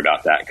 don't worry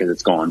about that because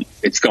it's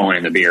going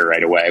in the beer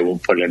right away. We'll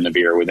put it in the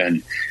beer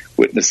within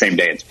the same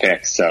day it's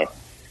picked. So,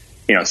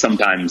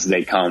 sometimes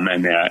they come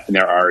and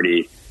they're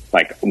already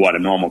like what a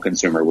normal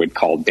consumer would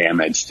call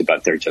damaged,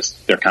 but they're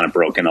kind of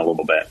broken a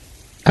little bit.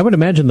 I would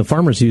imagine the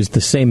farmers use the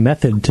same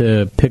method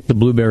to pick the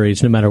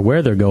blueberries no matter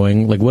where they're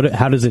going. Like,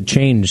 how does it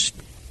change?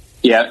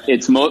 Yeah,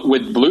 it's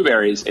with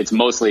blueberries, it's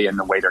mostly in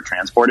the way they're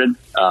transported.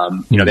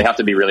 They have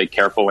to be really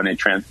careful when they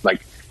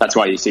that's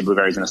why you see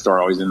blueberries in a store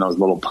always in those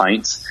little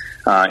pints.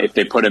 If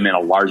they put them in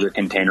a larger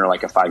container,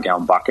 like a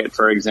 5-gallon bucket,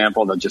 for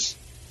example, they'll just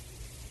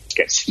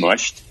get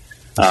smushed.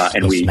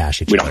 And we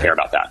don't care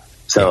about that.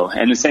 So,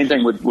 and the same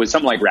thing with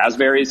something like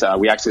raspberries.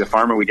 The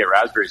farmer we get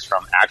raspberries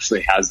from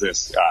actually has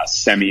this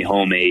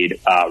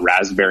semi-homemade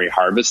raspberry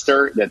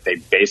harvester that they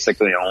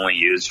basically only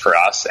use for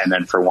us and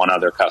then for one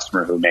other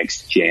customer who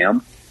makes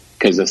jam.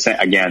 Because,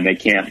 again, they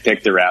can't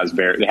pick the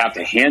raspberry. They have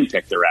to hand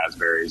pick the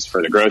raspberries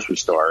for the grocery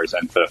stores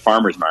and for the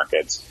farmers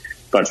markets.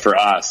 But for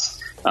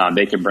us,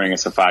 they can bring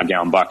us a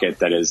 5-gallon bucket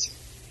that is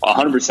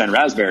 100%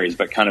 raspberries,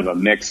 but kind of a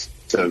mix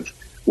of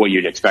what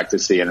you'd expect to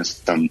see in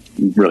some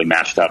really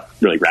mashed up,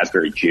 really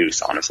raspberry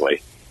juice,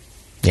 honestly.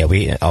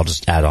 Yeah, I'll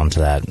just add on to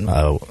that.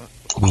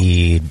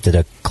 We did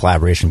a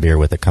collaboration beer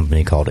with a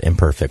company called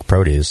Imperfect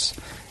Produce.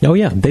 Oh,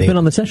 yeah. They've been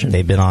on the session.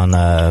 They've been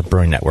on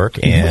Brewing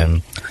Network,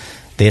 and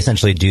they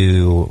essentially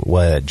do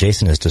what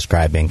Jason is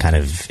describing kind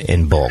of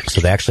in bulk. So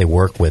they actually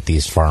work with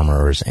these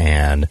farmers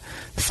and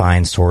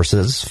find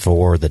sources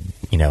for the,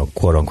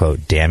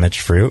 quote-unquote damaged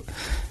fruit.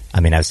 I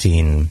mean, I've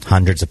seen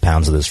hundreds of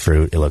pounds of this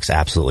fruit. It looks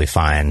absolutely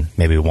fine.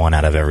 Maybe 1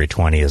 out of every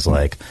 20 is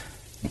like,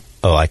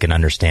 oh, I can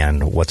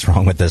understand what's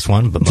wrong with this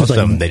one. But most of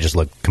them, they just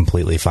look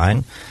completely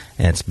fine.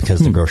 And it's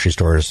because the grocery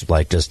stores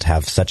just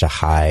have such a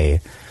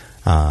high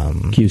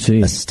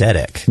QC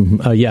aesthetic.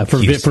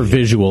 For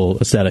visual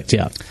aesthetics,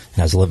 yeah. It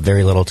has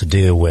very little to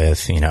do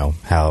with,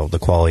 how the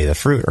quality of the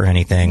fruit or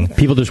anything.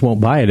 People just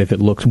won't buy it if it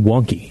looks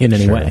wonky in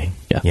any way.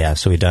 Yeah,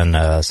 so we've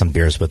done some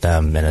beers with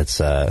them, and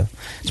it's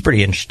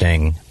pretty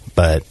interesting.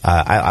 But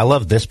I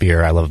love this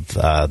beer. I love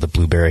the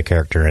blueberry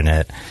character in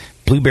it.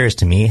 Blueberries,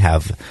 to me,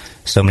 have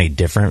so many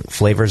different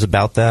flavors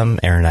about them.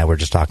 Aaron and I were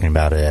just talking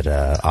about it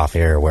off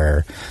air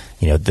where,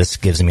 this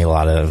gives me a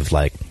lot of,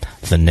 like,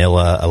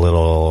 vanilla, a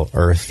little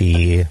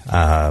earthy,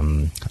 a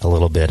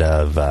little bit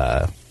of,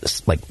 a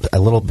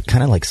little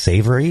kind of like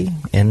savory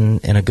in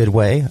a good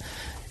way.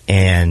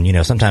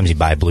 And, sometimes you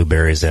buy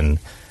blueberries and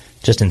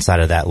just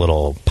inside of that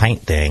little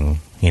pint thing,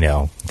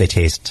 they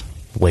taste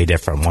way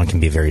different. One can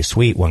be very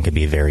sweet, one can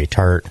be very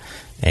tart,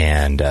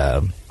 and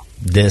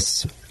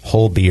this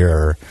whole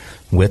beer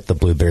with the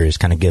blueberries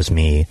kind of gives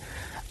me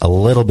a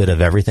little bit of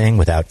everything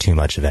without too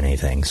much of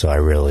anything. So I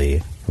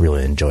really,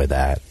 really enjoy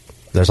that.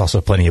 There's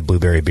also plenty of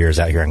blueberry beers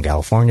out here in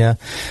California.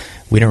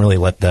 We don't really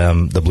let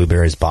the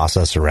blueberries boss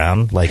us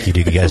around like you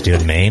guys do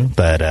in Maine,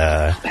 but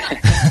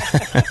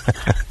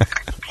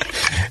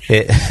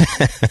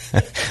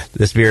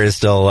this beer is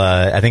still,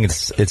 I think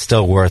it's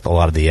still worth a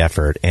lot of the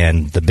effort.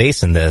 And the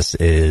base in this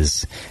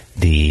is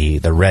the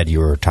red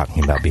you were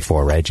talking about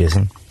before, right,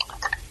 Jason?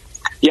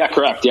 Yeah,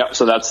 correct. Yep.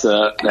 So that's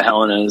the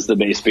Helena is the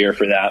base beer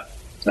for that,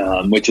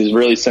 which is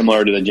really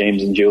similar to the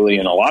James and Julie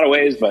in a lot of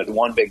ways. But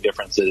one big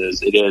difference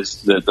is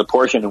the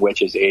portion of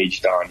which is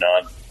aged on,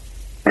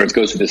 or it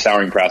goes through the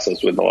souring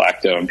process with the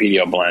lacto and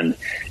PDO blend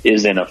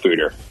is in a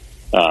foeder.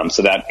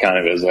 So that kind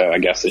of is, I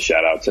guess, a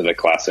shout out to the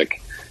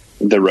classic,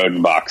 the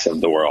Rodenbachs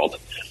of the world,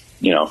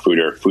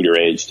 foeder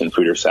aged and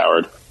foeder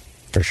soured.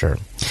 For sure.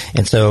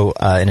 And so,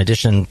 in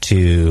addition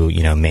to,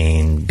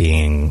 Maine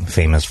being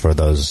famous for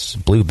those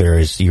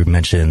blueberries, you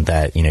mentioned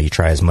that, you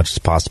try as much as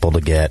possible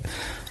to get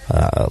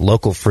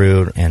local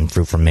fruit and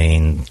fruit from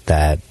Maine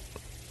that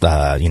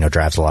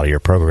drives a lot of your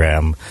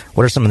program.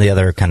 What are some of the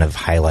other kind of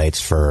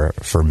highlights for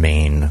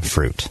Maine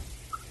fruit?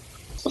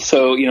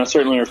 So,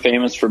 certainly we're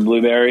famous for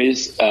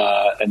blueberries,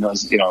 and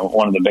those,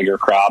 one of the bigger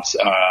crops.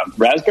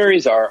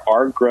 Raspberries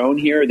are grown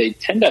here. They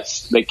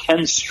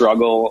can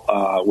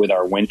struggle with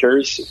our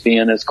winters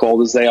being as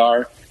cold as they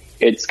are.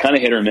 It's kind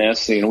of hit or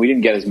miss. We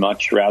didn't get as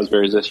much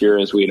raspberries this year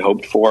as we had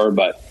hoped for,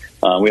 but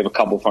we have a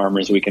couple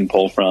farmers we can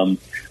pull from.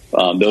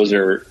 Those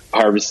are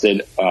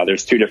harvested.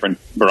 There's two different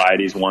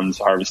varieties. One's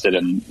harvested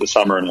in the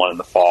summer and one in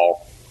the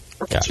fall.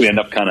 Gotcha. So we end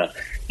up kind of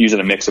using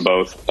a mix of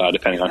both,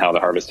 depending on how the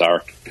harvests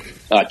are.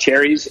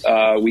 Cherries,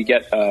 we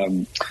get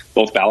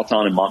both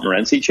Balaton and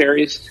Montmorency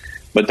cherries,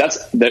 but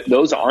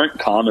those aren't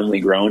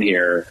commonly grown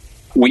here.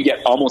 We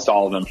get almost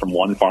all of them from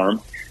one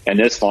farm, and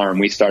this farm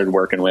we started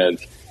working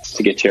with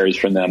to get cherries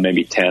from them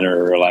maybe 10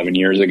 or 11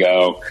 years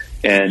ago,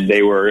 and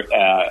they were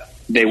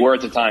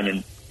at the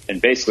time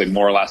and basically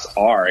more or less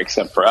are,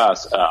 except for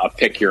us, a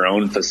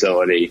pick-your-own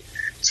facility.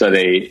 So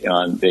they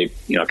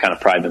kind of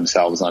pride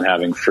themselves on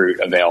having fruit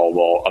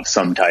available of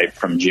some type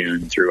from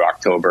June through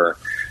October.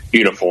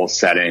 Beautiful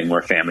setting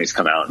where families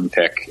come out and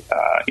pick,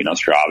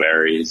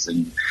 strawberries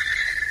and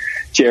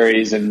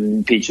cherries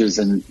and peaches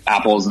and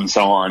apples and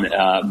so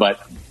on. But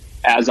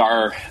as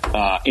our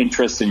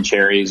interest in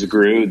cherries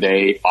grew,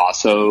 they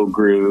also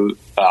grew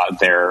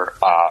their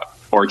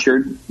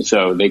orchard.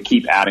 So they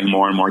keep adding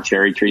more and more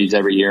cherry trees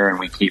every year, and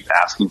we keep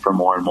asking for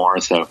more and more.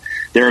 So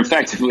they're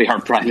effectively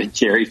our private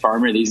cherry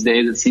farmer these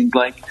days, it seems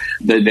like.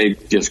 They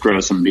just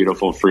grow some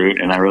beautiful fruit,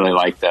 and I really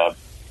like the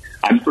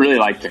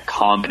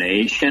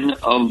combination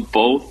of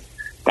both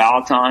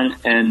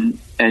Balaton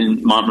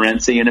and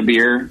Montmorency in a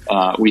beer.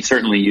 We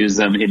certainly use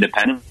them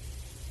independently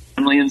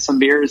in some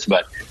beers,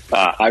 but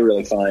I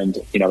really find,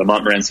 the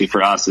Montmorency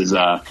for us is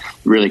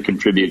really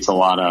contributes a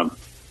lot of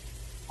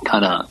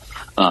kind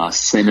of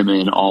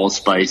cinnamon,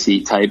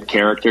 all-spicy type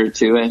character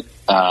to it.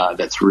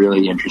 That's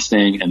really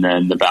interesting. And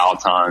then the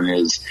Balaton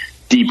is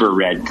deeper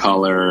red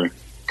color,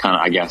 kind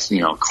of, I guess,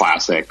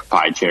 classic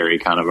pie cherry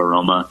kind of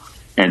aroma.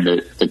 And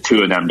the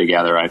two of them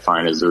together, I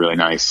find, is a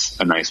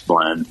nice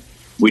blend.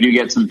 We do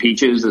get some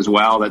peaches as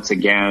well. That's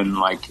again,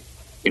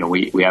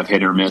 we have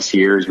hit or miss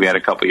years. We had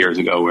a couple years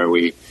ago where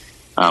we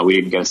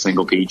didn't get a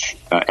single peach.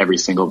 Every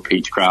single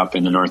peach crop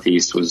in the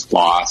Northeast was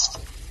lost.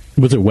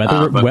 Was it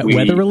weather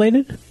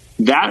related?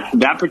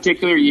 That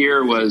particular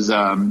year was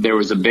there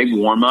was a big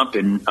warm up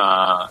in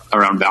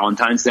around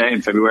Valentine's Day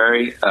in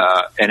February,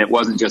 and it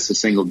wasn't just a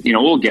single.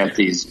 We'll get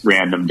these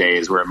random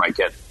days where it might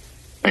get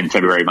in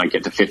February, it might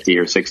get to 50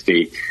 or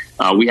 60.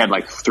 We had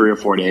 3 or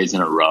 4 days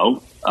in a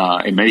row.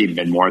 It may even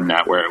been more than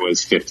that, where it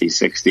was 50,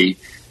 60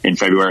 in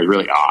February.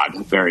 Really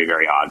odd, very,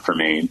 very odd for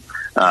Maine.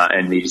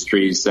 And these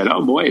trees said,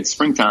 "Oh boy, it's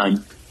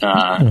springtime,"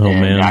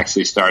 and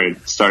actually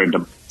started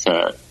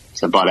to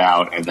bud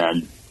out, and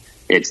then.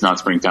 It's not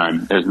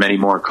springtime. There's many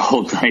more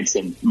cold nights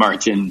in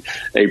March and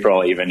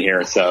April even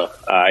here. So,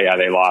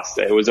 they lost.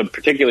 It was a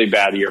particularly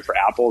bad year for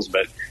apples,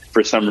 but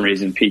for some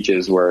reason,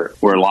 peaches were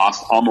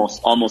lost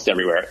almost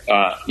everywhere.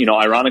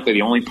 Ironically,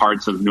 the only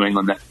parts of New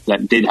England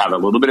that did have a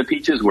little bit of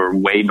peaches were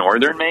way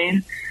northern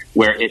Maine,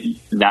 where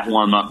that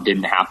warm up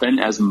didn't happen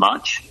as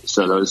much.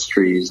 So those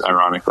trees,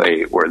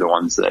 ironically, were the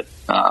ones that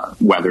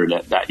weathered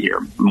it that year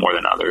more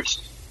than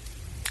others.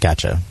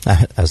 Gotcha.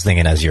 I was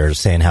thinking as you were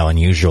saying how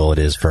unusual it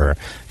is for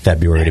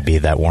February to be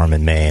that warm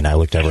in Maine. I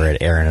looked over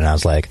at Aaron and I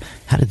was like,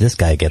 how did this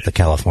guy get the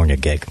California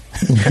gig?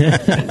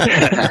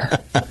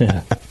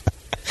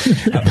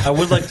 I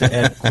would like to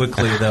add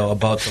quickly, though,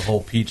 about the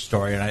whole peach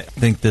story, and I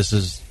think this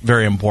is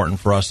very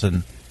important for us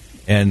and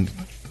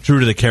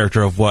true to the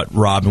character of what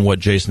Rob and what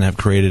Jason have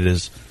created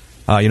is,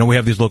 we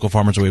have these local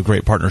farmers that we have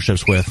great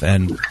partnerships with,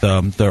 and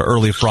the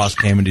early frost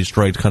came and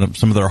destroyed kind of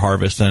some of their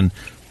harvest, and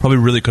probably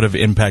really could have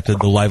impacted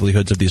the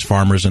livelihoods of these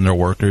farmers and their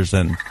workers.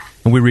 And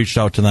we reached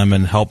out to them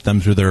and helped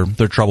them through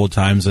their troubled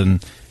times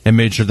and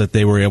made sure that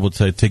they were able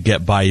to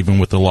get by even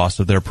with the loss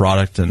of their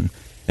product and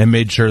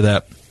made sure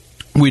that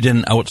we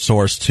didn't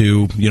outsource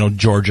to,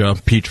 Georgia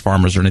peach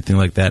farmers or anything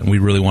like that. And we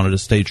really wanted to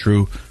stay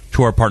true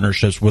to our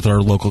partnerships with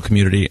our local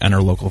community and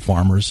our local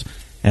farmers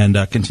and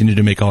continue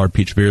to make all our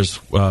peach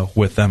beers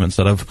with them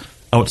instead of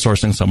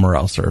outsourcing somewhere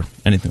else or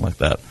anything like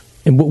that.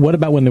 And what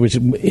about when there was,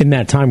 in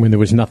that time when there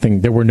was nothing,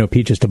 there were no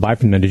peaches to buy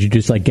from them? Did you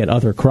just get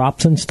other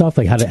crops and stuff?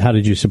 How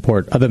did you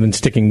support, other than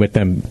sticking with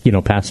them,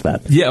 past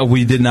that? Yeah,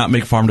 we did not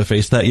make Farm to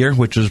Face that year,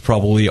 which is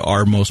probably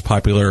our most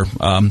popular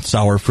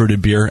sour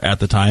fruited beer at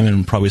the time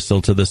and probably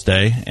still to this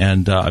day.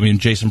 And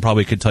Jason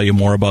probably could tell you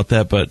more about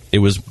that, but it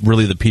was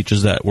really the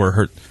peaches that were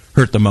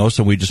hurt the most.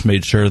 And we just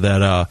made sure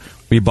that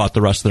we bought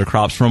the rest of their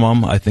crops from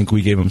them. I think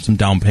we gave them some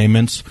down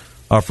payments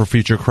for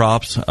future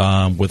crops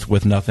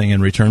with nothing in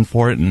return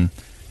for it. And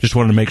just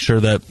wanted to make sure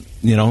that,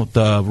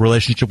 the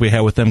relationship we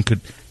had with them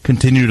could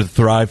continue to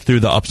thrive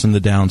through the ups and the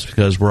downs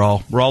because we're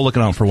all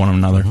looking out for one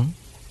another.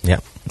 Mm-hmm.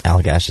 Yep.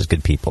 Allagash is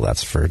good people.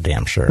 That's for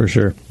damn sure. For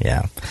sure.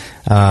 Yeah.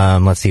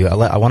 Let's see.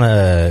 I want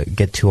to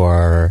get to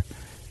our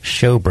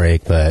show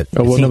break, but...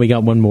 Oh, well, no, we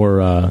got one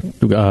more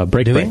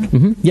break. Do we?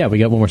 Mm-hmm. Yeah, we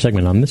got one more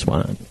segment on this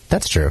one.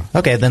 That's true.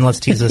 Okay, then let's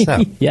tease this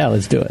out. Yeah,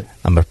 let's do it.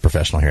 I'm a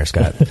professional here,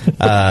 Scott.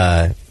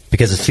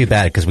 Because it's too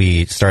bad, because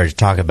we started to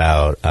talk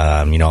about,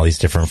 all these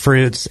different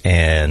fruits,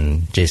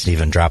 and Jason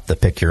even dropped the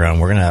Pick Your Own.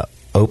 We're going to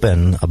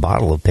open a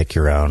bottle of Pick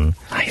Your Own.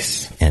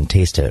 Nice. And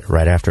taste it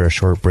right after a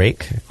short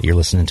break. You're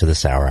listening to the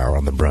Sour Hour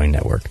on the Brewing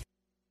Network.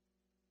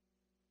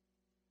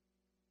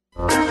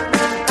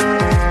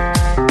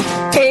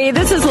 Hey,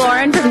 this is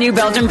Lauren from New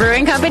Belgium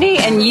Brewing Company,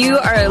 and you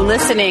are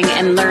listening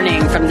and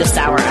learning from the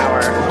Sour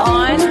Hour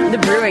on the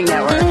Brewing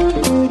Network.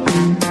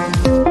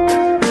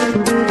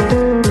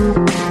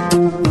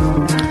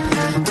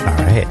 All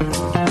right.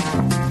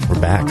 We're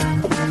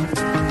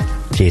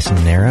back. Jason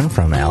and Aaron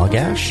from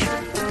Allagash.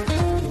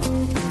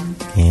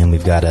 And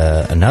we've got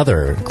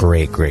another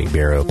great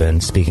beer open.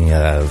 Speaking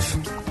of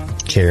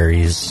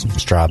cherries,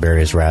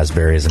 strawberries,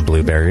 raspberries, and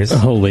blueberries.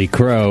 Holy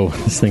crow.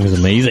 This thing is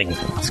amazing.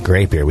 It's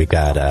great beer. We've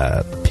got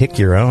Pick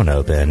Your Own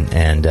open.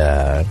 And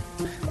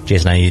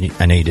Jason,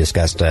 I know you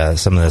discussed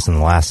some of this in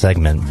the last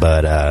segment,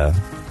 but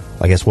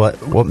I guess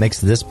what makes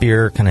this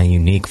beer kind of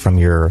unique from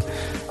your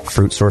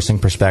fruit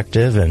sourcing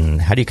perspective,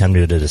 and how do you come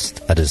to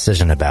a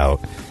decision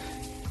about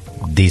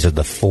these are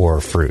the 4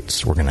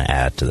 fruits we're going to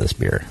add to this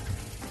beer?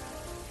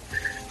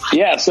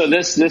 Yeah, so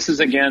this is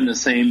again the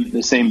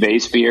same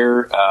base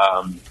beer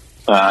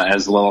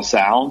as Little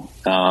Sal,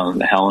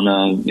 the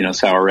Helena,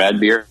 sour red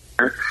beer,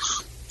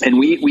 and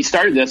we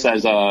started this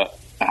as 5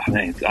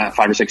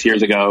 or 6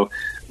 years ago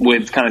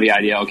with kind of the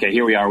idea. Okay,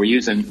 here we are.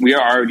 We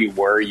already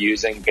were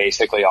using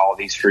basically all of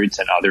these fruits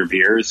in other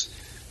beers,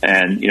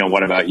 and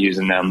what about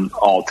using them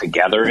all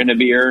together in a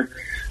beer?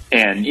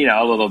 And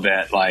a little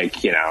bit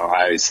like I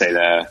always say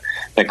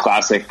the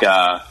classic.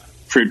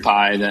 Fruit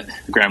pie that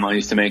Grandma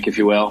used to make, if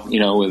you will,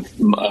 with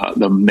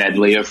the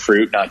medley of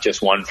fruit, not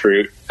just one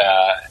fruit.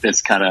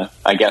 That's kind of,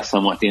 I guess,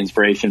 somewhat the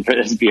inspiration for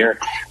this beer.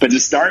 But to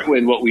start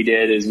with, what we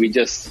did is we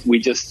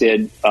just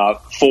did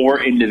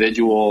 4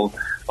 individual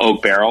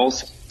oak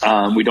barrels.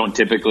 We don't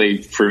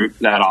typically fruit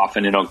that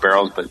often in oak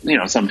barrels, but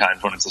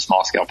sometimes when it's a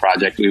small scale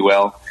project, we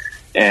will.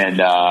 And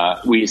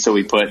we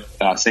put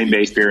same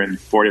base beer in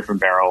 4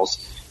 different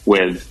barrels,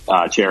 with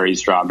cherries,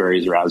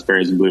 strawberries,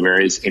 raspberries, and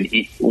blueberries in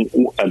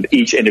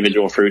each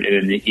individual fruit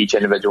and in each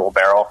individual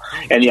barrel.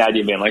 And the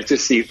idea being let's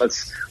see how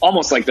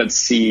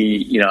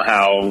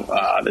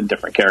the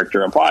different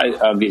character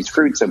of these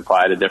fruits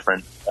apply to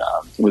different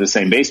with the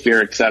same base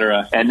beer,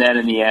 etc. And then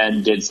in the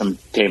end, did some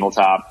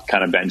tabletop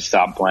kind of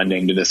benchtop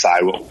blending to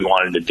decide what we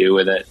wanted to do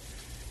with it.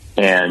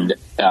 And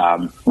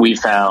we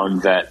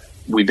found that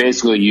we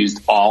basically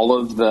used all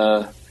of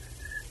the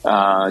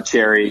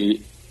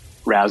cherry,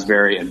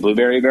 raspberry, and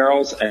blueberry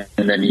barrels,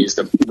 and then used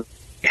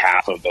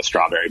half of the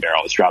strawberry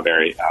barrel. The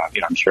strawberry,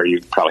 I'm sure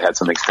you probably had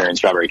some experience.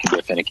 Strawberry can be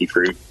a finicky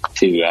fruit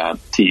to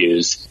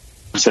use.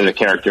 So the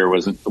character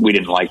we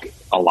didn't like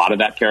a lot of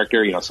that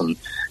character, some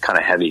kind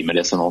of heavy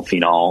medicinal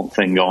phenol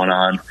thing going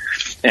on.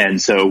 And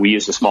so we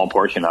used a small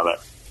portion of it.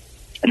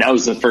 And that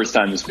was the first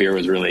time this beer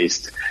was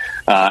released.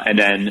 And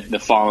then the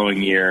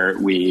following year,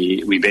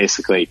 we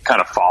basically kind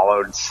of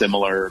followed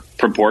similar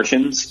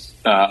proportions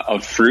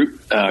of fruit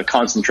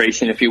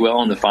concentration, if you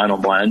will, in the final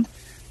blend,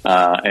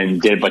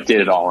 and did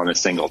it all in a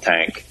single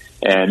tank.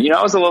 And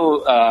I was a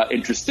little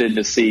interested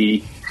to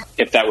see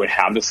if that would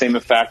have the same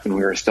effect, and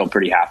we were still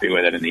pretty happy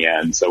with it in the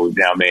end. So we've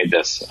now made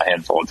this a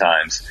handful of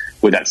times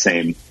with that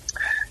same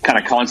kind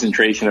of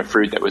concentration of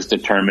fruit that was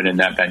determined in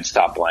that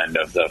benchtop blend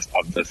of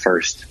the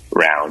first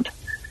round.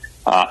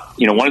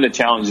 One of the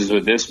challenges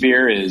with this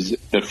beer is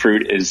the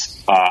fruit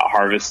is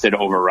harvested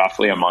over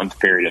roughly a month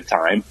period of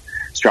time.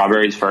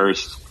 Strawberries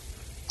first,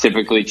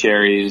 typically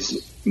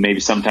cherries, maybe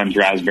sometimes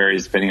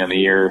raspberries, depending on the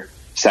year,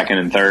 second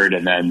and third,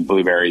 and then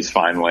blueberries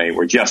finally.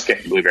 We're just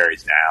getting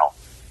blueberries now.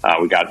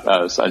 We got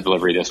a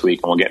delivery this week,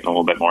 and we'll get a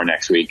little bit more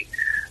next week.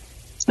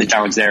 The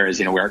challenge there is,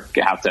 we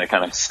have to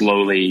kind of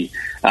slowly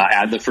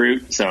add the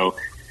fruit. So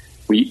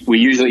we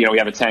usually, we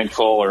have a tank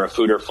full or a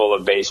fooder full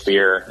of base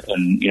beer,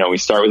 and, we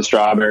start with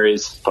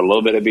strawberries, put a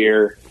little bit of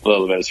beer, a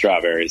little bit of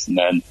strawberries, and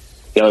then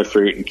the other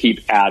fruit, and keep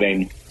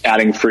adding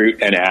fruit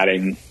and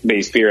adding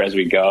base beer as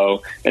we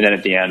go. And then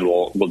at the end,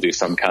 we'll do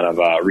some kind of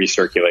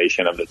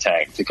recirculation of the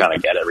tank to kind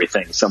of get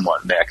everything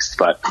somewhat mixed.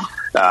 But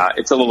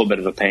it's a little bit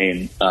of a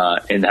pain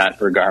in that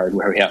regard,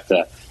 where we have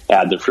to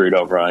add the fruit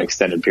over an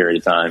extended period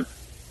of time.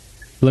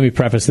 Let me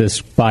preface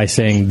this by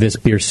saying this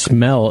beer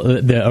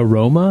the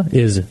aroma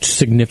is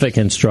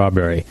significant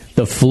strawberry.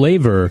 The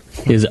flavor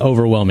is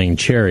overwhelming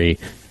cherry,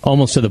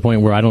 almost to the point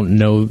where I don't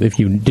know if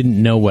you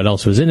didn't know what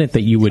else was in it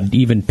that you would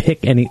even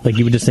pick any,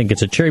 you would just think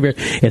it's a cherry beer.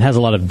 It has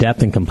a lot of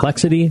depth and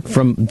complexity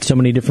from so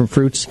many different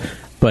fruits.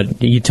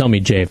 But you tell me,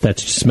 Jay, if that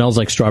smells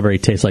like strawberry,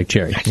 tastes like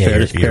cherry.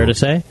 Yeah, fair to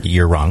say?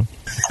 You're wrong.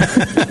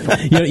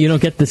 You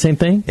don't get the same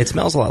thing? It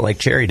smells a lot like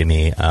cherry to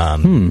me.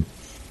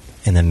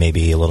 And then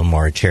maybe a little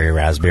more cherry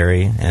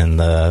raspberry in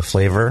the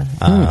flavor.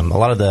 A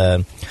lot of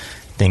the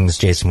things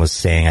Jason was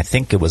saying, I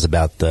think it was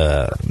about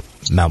the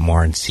Mount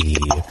Morency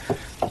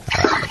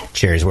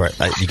cherries where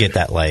you get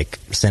that like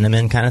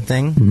cinnamon kind of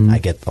thing. Mm-hmm. I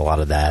get a lot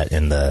of that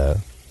in the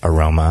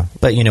aroma.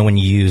 But when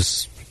you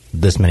use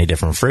this many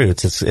different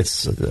fruits,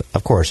 it's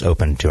of course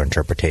open to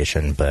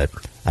interpretation. But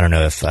I don't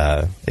know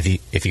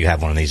if you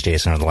have one of these,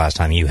 Jason, or the last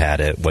time you had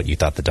it, what you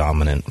thought the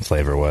dominant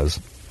flavor was.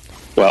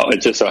 Well,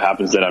 it just so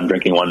happens that I'm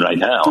drinking one right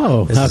now.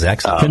 Oh, this is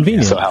excellent.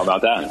 Convenient. So how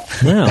about that?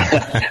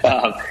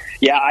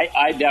 Yeah.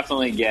 I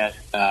definitely get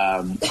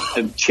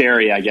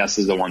cherry, I guess,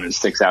 is the one that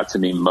sticks out to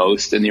me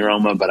most in the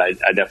aroma, but I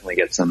definitely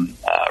get some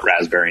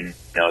raspberry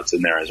notes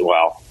in there as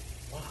well.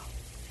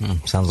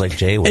 Sounds like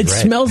Jay was It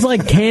right. smells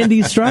like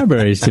candied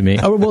strawberries to me.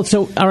 Oh, well,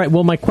 so, all right.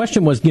 Well, my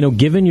question was,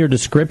 given your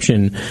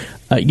description,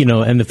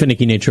 and the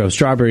finicky nature of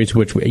strawberries,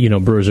 which,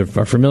 brewers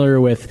are familiar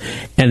with,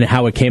 and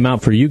how it came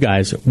out for you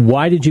guys,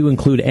 why did you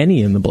include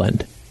any in the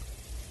blend?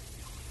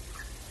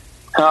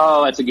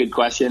 Oh, that's a good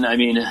question. I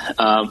mean,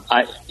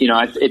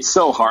 it's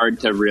so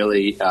hard to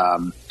really,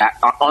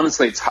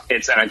 honestly,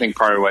 it's, and I think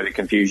part of why the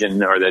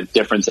confusion or the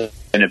difference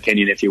in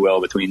opinion, if you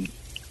will, between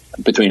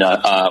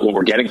what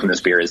we're getting from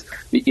this beer is,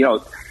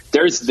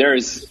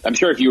 there's, I'm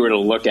sure if you were to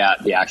look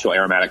at the actual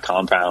aromatic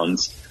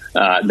compounds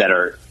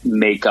that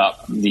make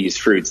up these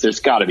fruits, there's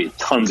got to be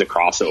tons of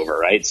crossover,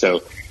 right?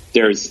 So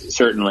there's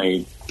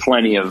certainly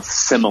plenty of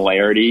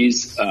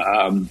similarities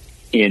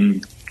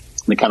in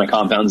the kind of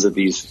compounds that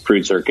these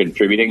fruits are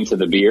contributing to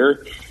the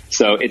beer.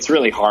 So it's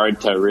really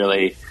hard to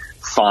really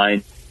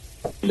find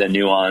the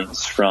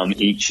nuance from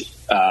each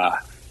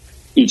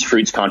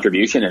fruit's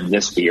contribution in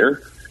this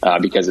beer.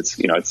 Because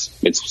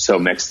it's so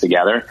mixed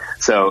together.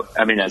 So,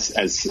 I mean, as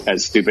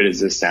stupid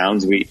as this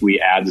sounds, we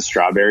add the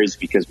strawberries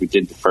because we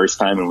did the first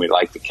time and we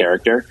liked the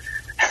character.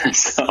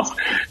 So,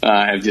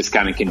 I've just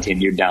kind of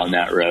continued down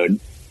that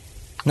road.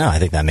 No, I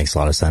think that makes a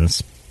lot of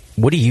sense.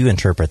 What do you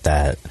interpret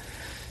that,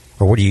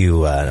 or what do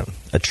you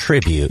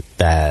attribute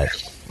that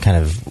kind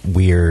of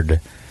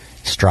weird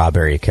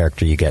strawberry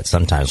character you get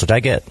sometimes, which I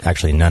get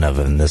actually none of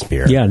in this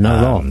beer. Yeah, not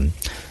at all.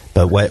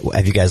 But what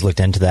have you guys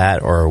looked into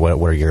that, or what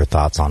are your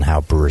thoughts on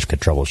how brewers could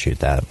troubleshoot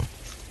that?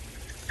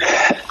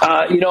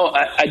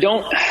 I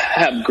don't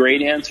have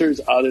great answers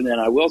other than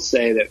I will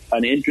say that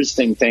an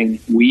interesting thing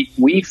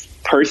we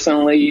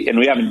personally, and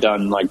we haven't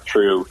done like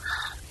true,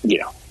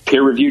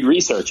 peer-reviewed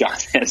research on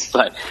this,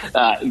 but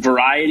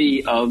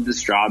variety of the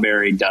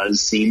strawberry does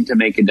seem to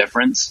make a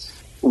difference.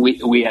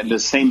 We had the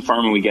same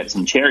farm and we get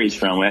some cherries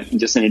from it.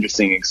 Just an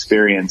interesting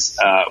experience,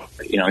 a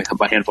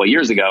handful of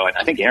years ago. And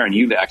I think, Aaron,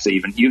 you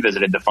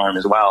visited the farm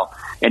as well.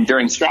 And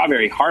during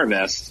strawberry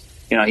harvest,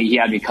 he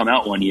had me come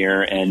out one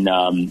year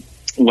and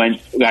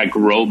went like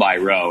row by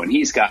row. And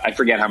he's got, I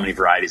forget how many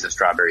varieties of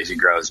strawberries he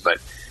grows, but,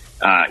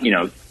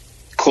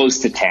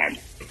 close to 10.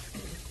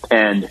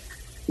 And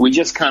we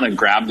just kind of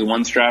grabbed the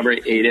one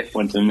strawberry, ate it,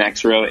 went to the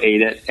next row,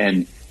 ate it.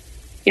 And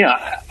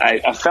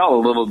I felt a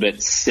little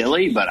bit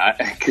silly, but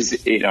because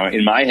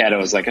in my head I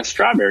was like, a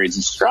strawberry is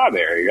a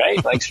strawberry,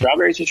 right? Like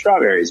strawberries are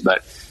strawberries,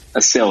 but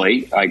a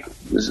silly, like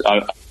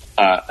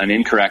an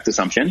incorrect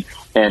assumption.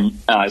 And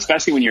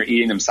especially when you're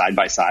eating them side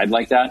by side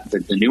like that,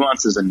 the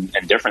nuances and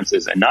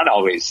differences, and not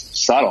always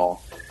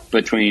subtle,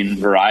 between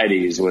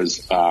varieties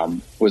was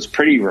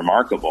pretty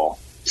remarkable.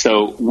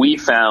 So we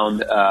found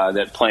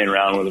that playing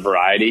around with a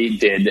variety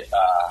did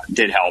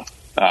help.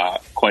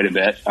 Quite a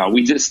bit.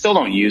 We just still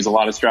don't use a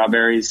lot of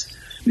strawberries.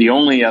 The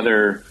only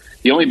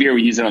beer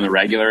we use it on the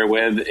regular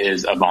with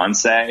is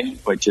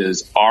Avance, which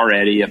is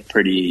already a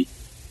pretty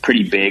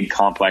big,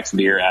 complex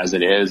beer as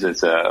it is.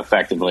 It's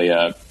effectively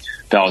a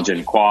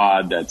Belgian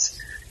quad that's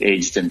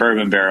aged in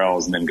bourbon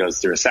barrels and then goes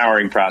through a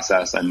souring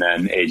process and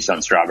then aged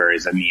on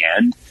strawberries in the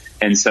end.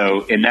 And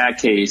so in that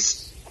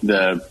case,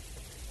 the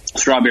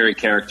strawberry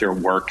character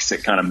works.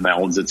 It kind of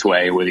melds its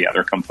way with the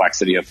other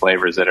complexity of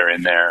flavors that are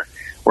in there.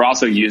 We're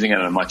also using it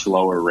at a much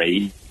lower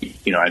rate.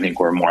 I think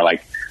we're more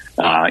like,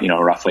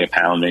 roughly a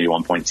pound, maybe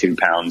 1.2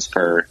 pounds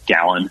per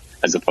gallon,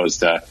 as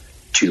opposed to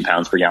 2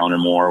 pounds per gallon or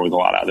more with a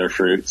lot of other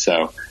fruit.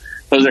 So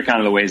those are kind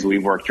of the ways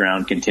we've worked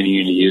around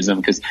continuing to use them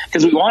because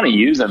we want to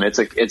use them.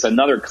 It's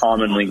another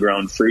commonly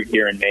grown fruit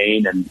here in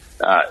Maine. And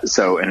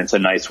it's a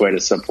nice way to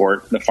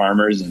support the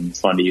farmers, and it's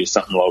fun to use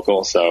something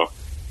local. So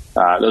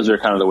those are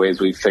kind of the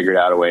ways we've figured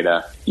out a way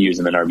to use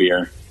them in our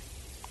beer.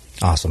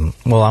 Awesome.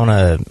 Well, I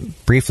want to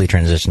briefly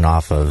transition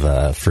off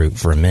of fruit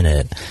for a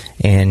minute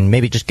and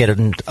maybe just get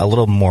a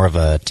little more of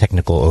a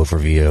technical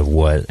overview of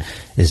what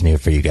is new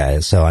for you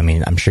guys. So, I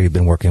mean, I'm sure you've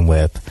been working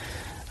with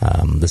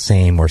the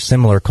same or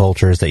similar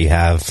cultures that you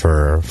have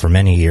for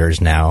many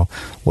years now.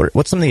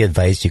 What's some of the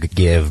advice you could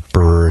give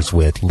brewers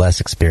with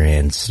less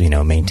experience,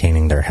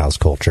 maintaining their house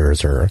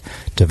cultures or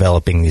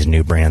developing these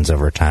new brands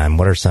over time?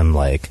 What are some,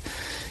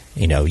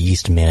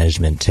 yeast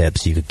management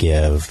tips you could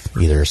give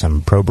either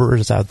some pro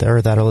brewers out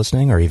there that are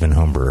listening or even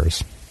home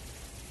brewers?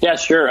 Yeah,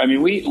 sure. I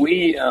mean,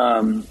 we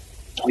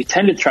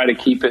tend to try to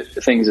keep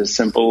things as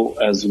simple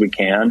as we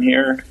can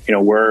here.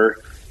 We're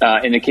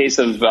in the case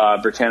of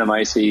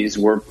Brettanomyces,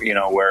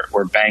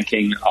 we're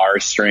banking our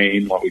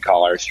strain, what we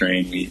call our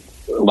strain. We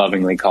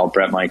lovingly call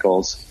Brett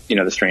Michaels,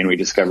 the strain we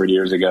discovered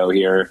years ago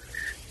here.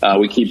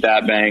 we keep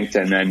that banked,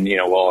 and then,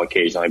 we'll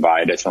occasionally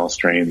buy additional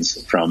strains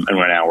and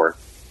right now we're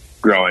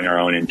growing our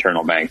own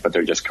internal bank, but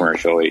they're just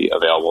commercially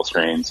available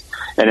strains.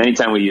 And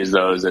anytime we use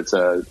those, it's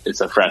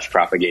a fresh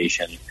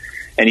propagation.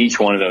 And each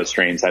one of those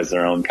strains has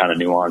their own kind of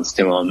nuance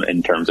to them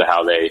in terms of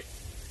how they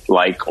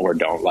like or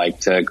don't like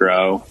to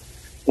grow.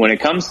 When it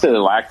comes to the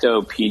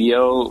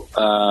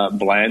lacto-pedio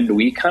blend,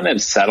 we kind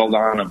of settled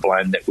on a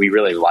blend that we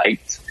really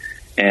liked.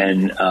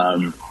 And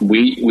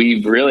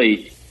we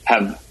really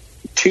have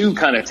two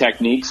kind of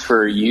techniques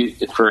for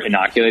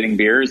inoculating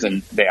beers,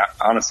 and they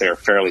honestly are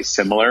fairly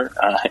similar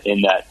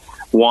in that,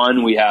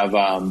 one, we have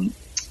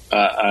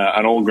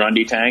an old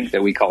Grundy tank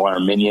that we call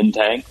our Minion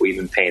tank. We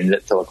even painted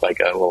it to look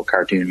like a little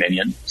cartoon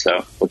Minion, so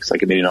it looks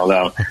like a Minion,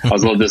 although I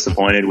was a little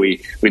disappointed.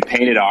 We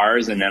painted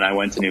ours, and then I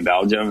went to New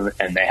Belgium,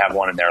 and they have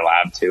one in their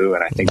lab too,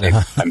 and I think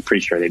I'm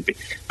pretty sure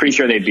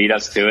they beat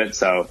us to it,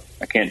 so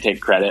I can't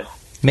take credit.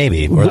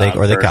 Maybe, or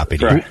they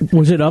copied you.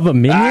 Was it of a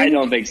Minion? I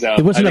don't think so.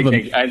 It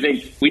wasn't I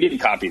think we didn't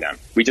copy them.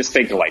 We just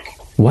think alike.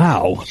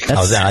 Wow.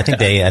 I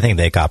think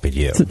they copied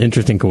you. It's an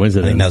interesting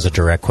coincidence. I think that was a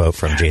direct quote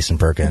from Jason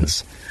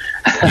Perkins.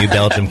 New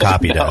Belgium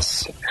copied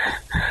us.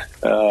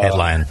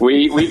 Headline.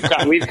 We've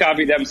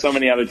copied them so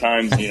many other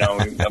times. We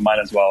might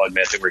as well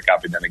admit that we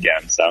copied them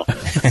again. So,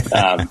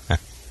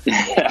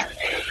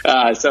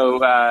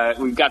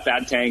 we've got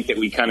that tank that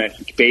we kind of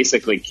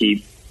basically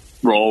keep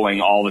rolling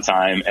all the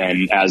time,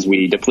 and as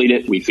we deplete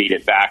it, we feed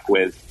it back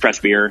with fresh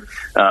beer.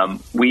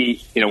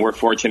 We're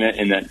fortunate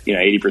in that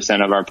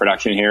 80% of our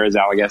production here is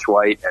Allagash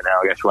White, and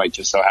Allagash White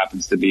just so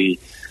happens to be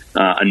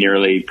a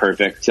nearly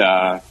perfect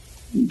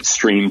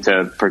stream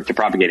to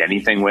propagate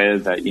anything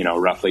with.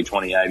 Roughly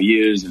 20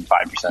 IBUs and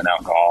 5%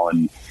 alcohol,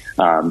 and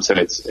so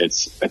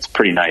it's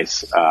pretty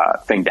nice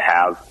thing to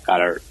have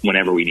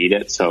whenever we need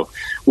it. So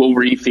we'll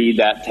refeed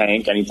that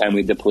tank anytime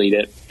we deplete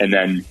it, and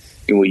then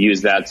we'll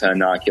use that to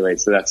inoculate.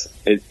 So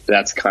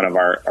that's kind of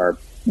our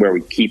where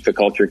we keep the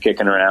culture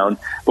kicking around.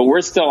 But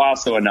we're still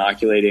also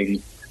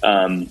inoculating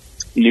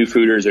new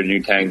fooders or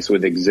new tanks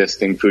with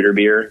existing fooder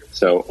beer,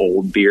 so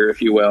old beer,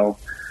 if you will.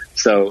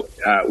 So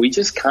we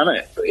just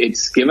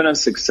it's given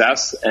us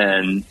success,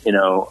 and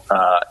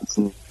it's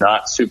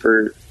not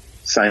super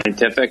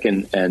scientific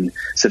and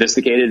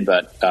sophisticated,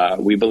 but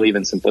we believe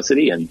in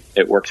simplicity, and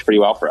it works pretty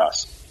well for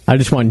us. I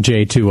just want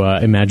Jay to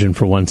imagine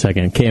for 1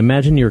 second. Okay,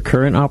 imagine your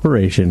current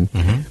operation,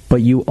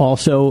 but you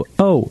also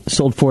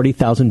sold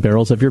 40,000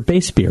 barrels of your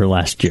base beer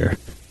last year.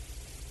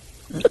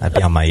 I'd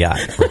be on my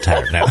yacht,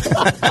 retired now.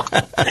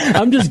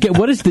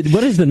 What is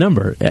the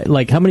number?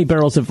 Like, how many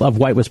barrels of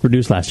white was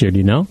produced last year? Do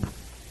you know?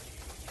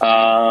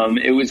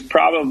 It was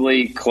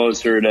probably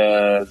closer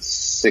to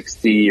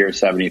 60 or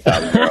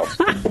 70,000 barrels.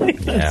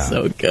 That's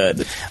so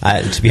good.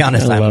 To be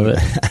honest,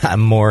 I'm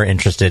more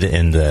interested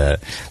in the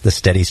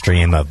steady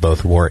stream of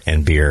both wort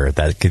and beer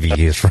that could be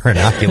used for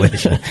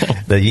inoculation.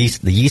 The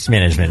yeast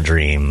management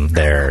dream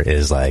there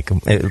is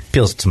it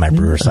appeals to my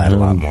brewer side a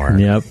lot more.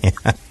 Yep,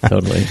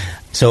 totally.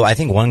 So I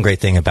think one great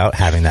thing about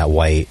having that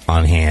white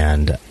on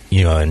hand,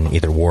 in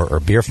either wort or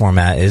beer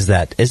format, is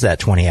that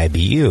 20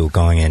 IBU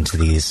going into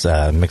these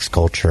mixed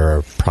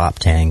culture prop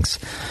tanks.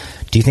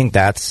 Do you think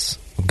that's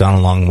gone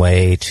a long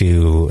way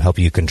to help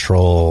you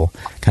control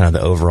kind of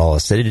the overall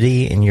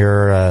acidity in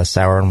your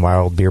sour and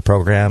wild beer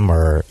program?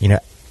 Or,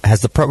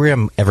 has the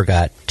program ever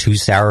got too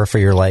sour for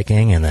your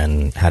liking? And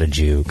then how did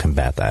you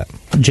combat that?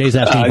 Jay's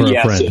asking for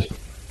a friend.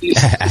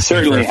 It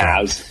certainly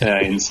has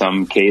in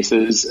some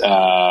cases.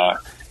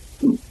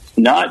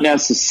 Not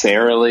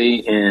necessarily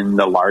in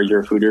the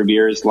larger fooder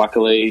beers,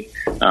 luckily,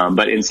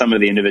 but in some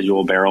of the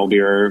individual barrel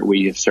beer,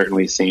 we have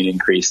certainly seen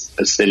increased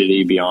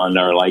acidity beyond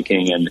our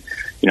liking, and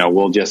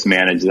we'll just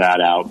manage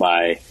that out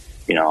by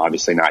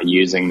obviously not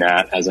using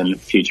that as a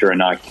future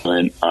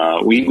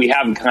inoculant. We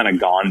have kind of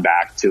gone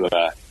back to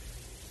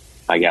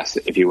I guess,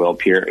 if you will,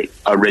 pure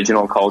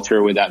original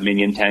culture with that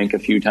Minion tank a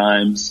few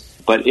times,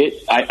 but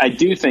I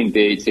do think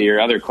to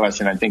your other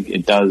question, I think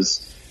it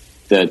does.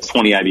 The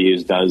 20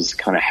 IBUs does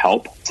kind of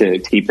help to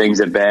keep things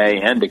at bay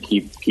and to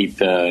keep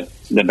the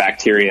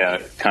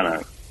bacteria kind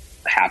of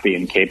happy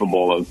and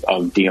capable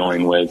of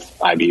dealing with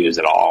IBUs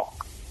at all.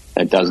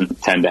 It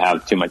doesn't tend to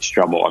have too much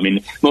trouble. I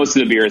mean, most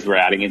of the beers we're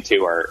adding it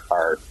to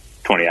are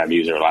 20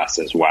 IBUs or less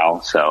as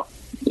well, so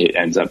it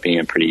ends up being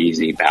a pretty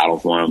easy battle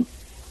for them.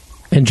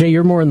 And Jay,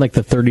 you're more in like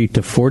the 30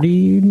 to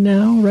 40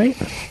 now, right?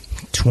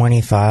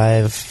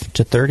 25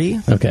 to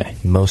 30. Okay.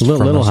 Most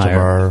of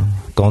our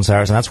golden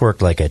sours, and that's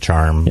worked like a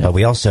charm. Yeah. But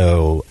we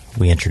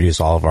introduce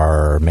all of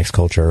our mixed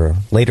culture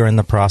later in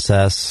the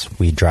process.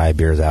 We dry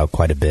beers out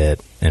quite a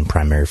bit in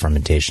primary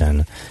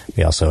fermentation.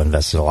 We also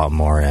invested a lot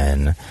more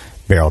in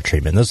barrel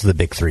treatment. Those are the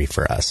big three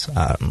for us.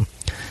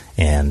 And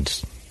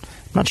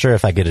I'm not sure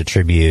if I could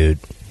attribute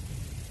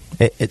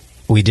it.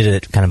 We did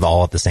it kind of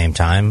all at the same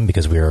time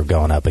because we were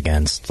going up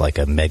against like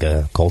a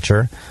mega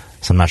culture.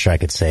 So I'm not sure I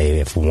could say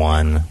if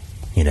one,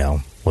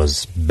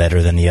 was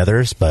better than the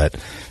others, but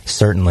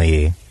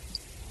certainly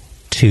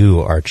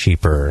two are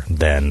cheaper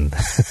than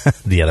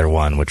the other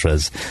one, which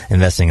was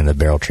investing in the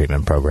barrel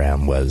treatment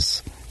program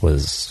was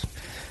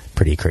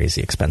pretty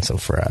crazy expensive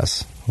for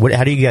us.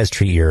 How do you guys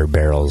treat your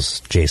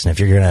barrels, Jason? If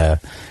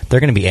they're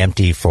gonna be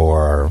empty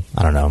for,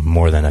 I don't know,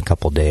 more than a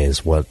couple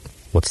days,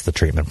 what's the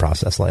treatment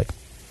process like?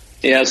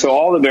 Yeah, so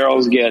all the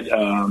barrels get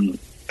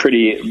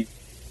pretty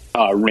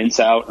rinse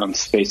out. I'm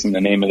spacing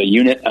the name of the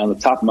unit on the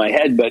top of my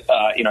head, but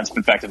it's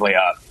effectively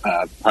a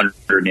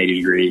 180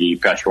 degree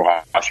pressure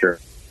washer.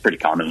 Pretty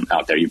common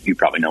out there. You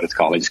probably know what it's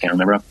called. I just can't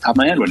remember off the top of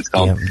my head what it's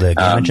called. Yeah, the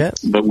Gamma Jet?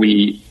 But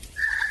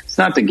it's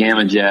not the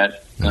Gamma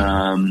Jet.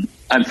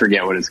 I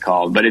forget what it's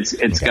called, but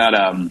it's got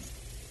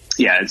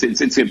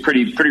it's a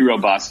pretty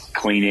robust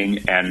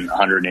cleaning and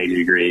 180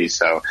 degrees.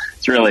 So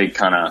it's really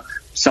kind of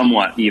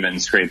somewhat even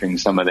scraping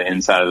some of the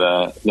inside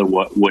of the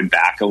wood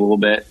back a little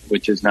bit,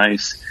 which is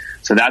nice.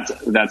 So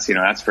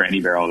that's for any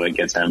barrel that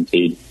gets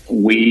emptied.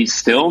 We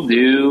still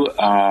do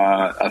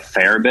a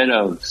fair bit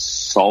of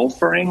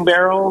sulfuring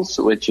barrels,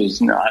 which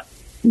is not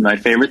my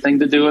favorite thing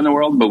to do in the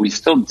world, but we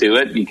still do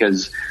it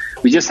because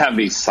we just have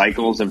these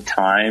cycles of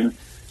time.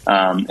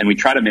 And we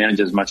try to manage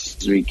as much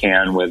as we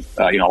can with,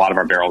 a lot of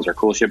our barrels are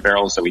coolship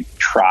barrels. So we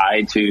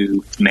try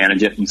to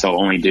manage it. And so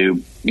only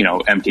do,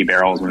 empty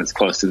barrels when it's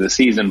close to the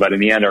season. But in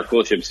the end, our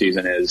coolship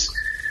season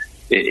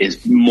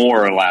is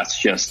more or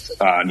less just,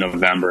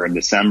 November and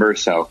December.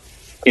 So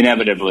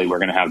inevitably we're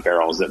going to have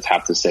barrels that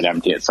have to sit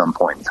empty at some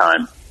point in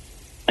time.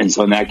 And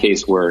so in that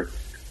case, we're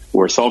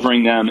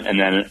sulfuring them. And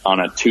then on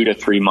a 2 to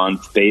 3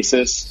 month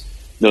basis,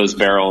 those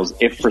barrels,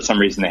 if for some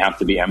reason they have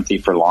to be empty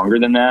for longer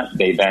than that,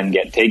 they then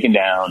get taken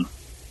down,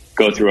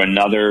 go through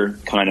another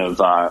kind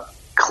of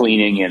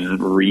cleaning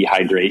and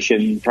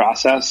rehydration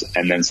process,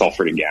 and then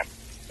sulfured again.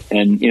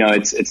 And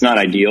it's not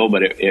ideal,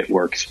 but it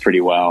works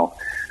pretty well.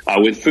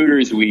 With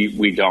fooders,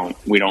 we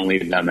don't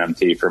leave them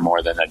empty for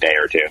more than a day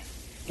or two.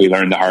 We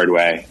learned the hard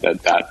way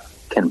that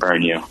can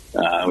burn you.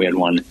 We had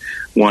one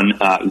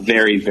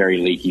very, very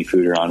leaky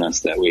fooder on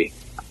us that we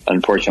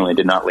unfortunately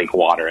did not leak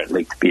water. It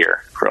leaked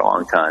beer for a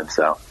long time.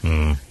 So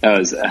that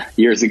was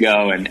years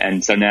ago.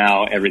 And so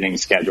now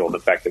everything's scheduled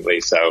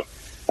effectively. So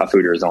a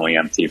fooder is only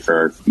empty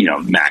for,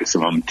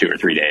 maximum 2 or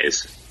 3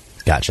 days.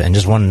 Gotcha. And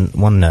just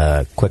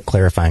one quick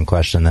clarifying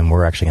question, then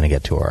we're actually going to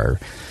get to our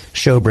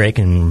show break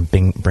and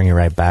bring you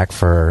right back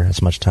for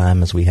as much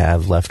time as we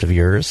have left of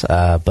yours.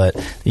 But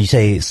you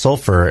say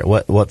sulfur.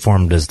 What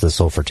form does the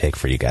sulfur take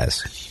for you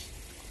guys?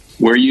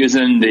 We're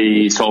using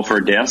the sulfur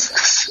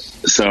discs.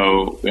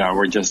 So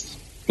we're just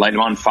lighting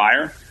them on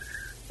fire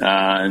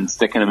and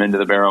sticking them into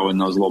the barrel in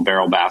those little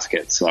barrel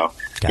baskets. So,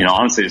 gotcha.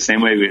 Honestly, the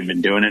same way we've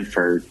been doing it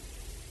for,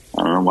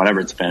 I don't know, whatever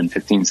it's been,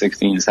 15,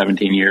 16,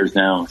 17 years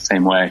now,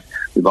 same way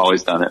we've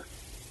always done it.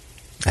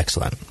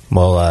 Excellent.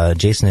 Well,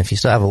 Jason, if you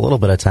still have a little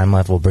bit of time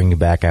left, we'll bring you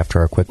back after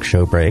our quick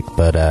show break.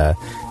 But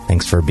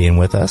thanks for being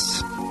with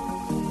us.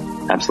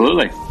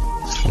 Absolutely.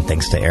 And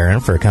thanks to Aaron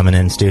for coming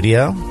in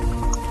studio.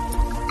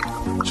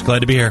 Just glad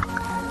to be here.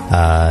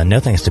 No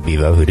thanks to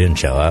Bevo, who didn't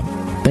show up.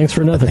 Thanks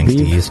for nothing, Thanks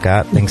to you,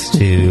 Scott. Thanks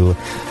to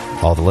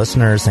all the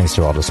listeners. Thanks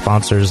to all the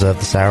sponsors of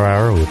the Sour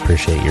Hour. We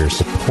appreciate your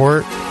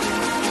support.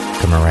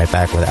 Coming right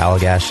back with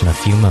Allagash in a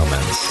few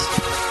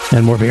moments.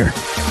 And more beer.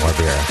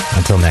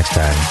 Until next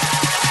time,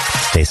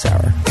 stay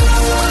sour.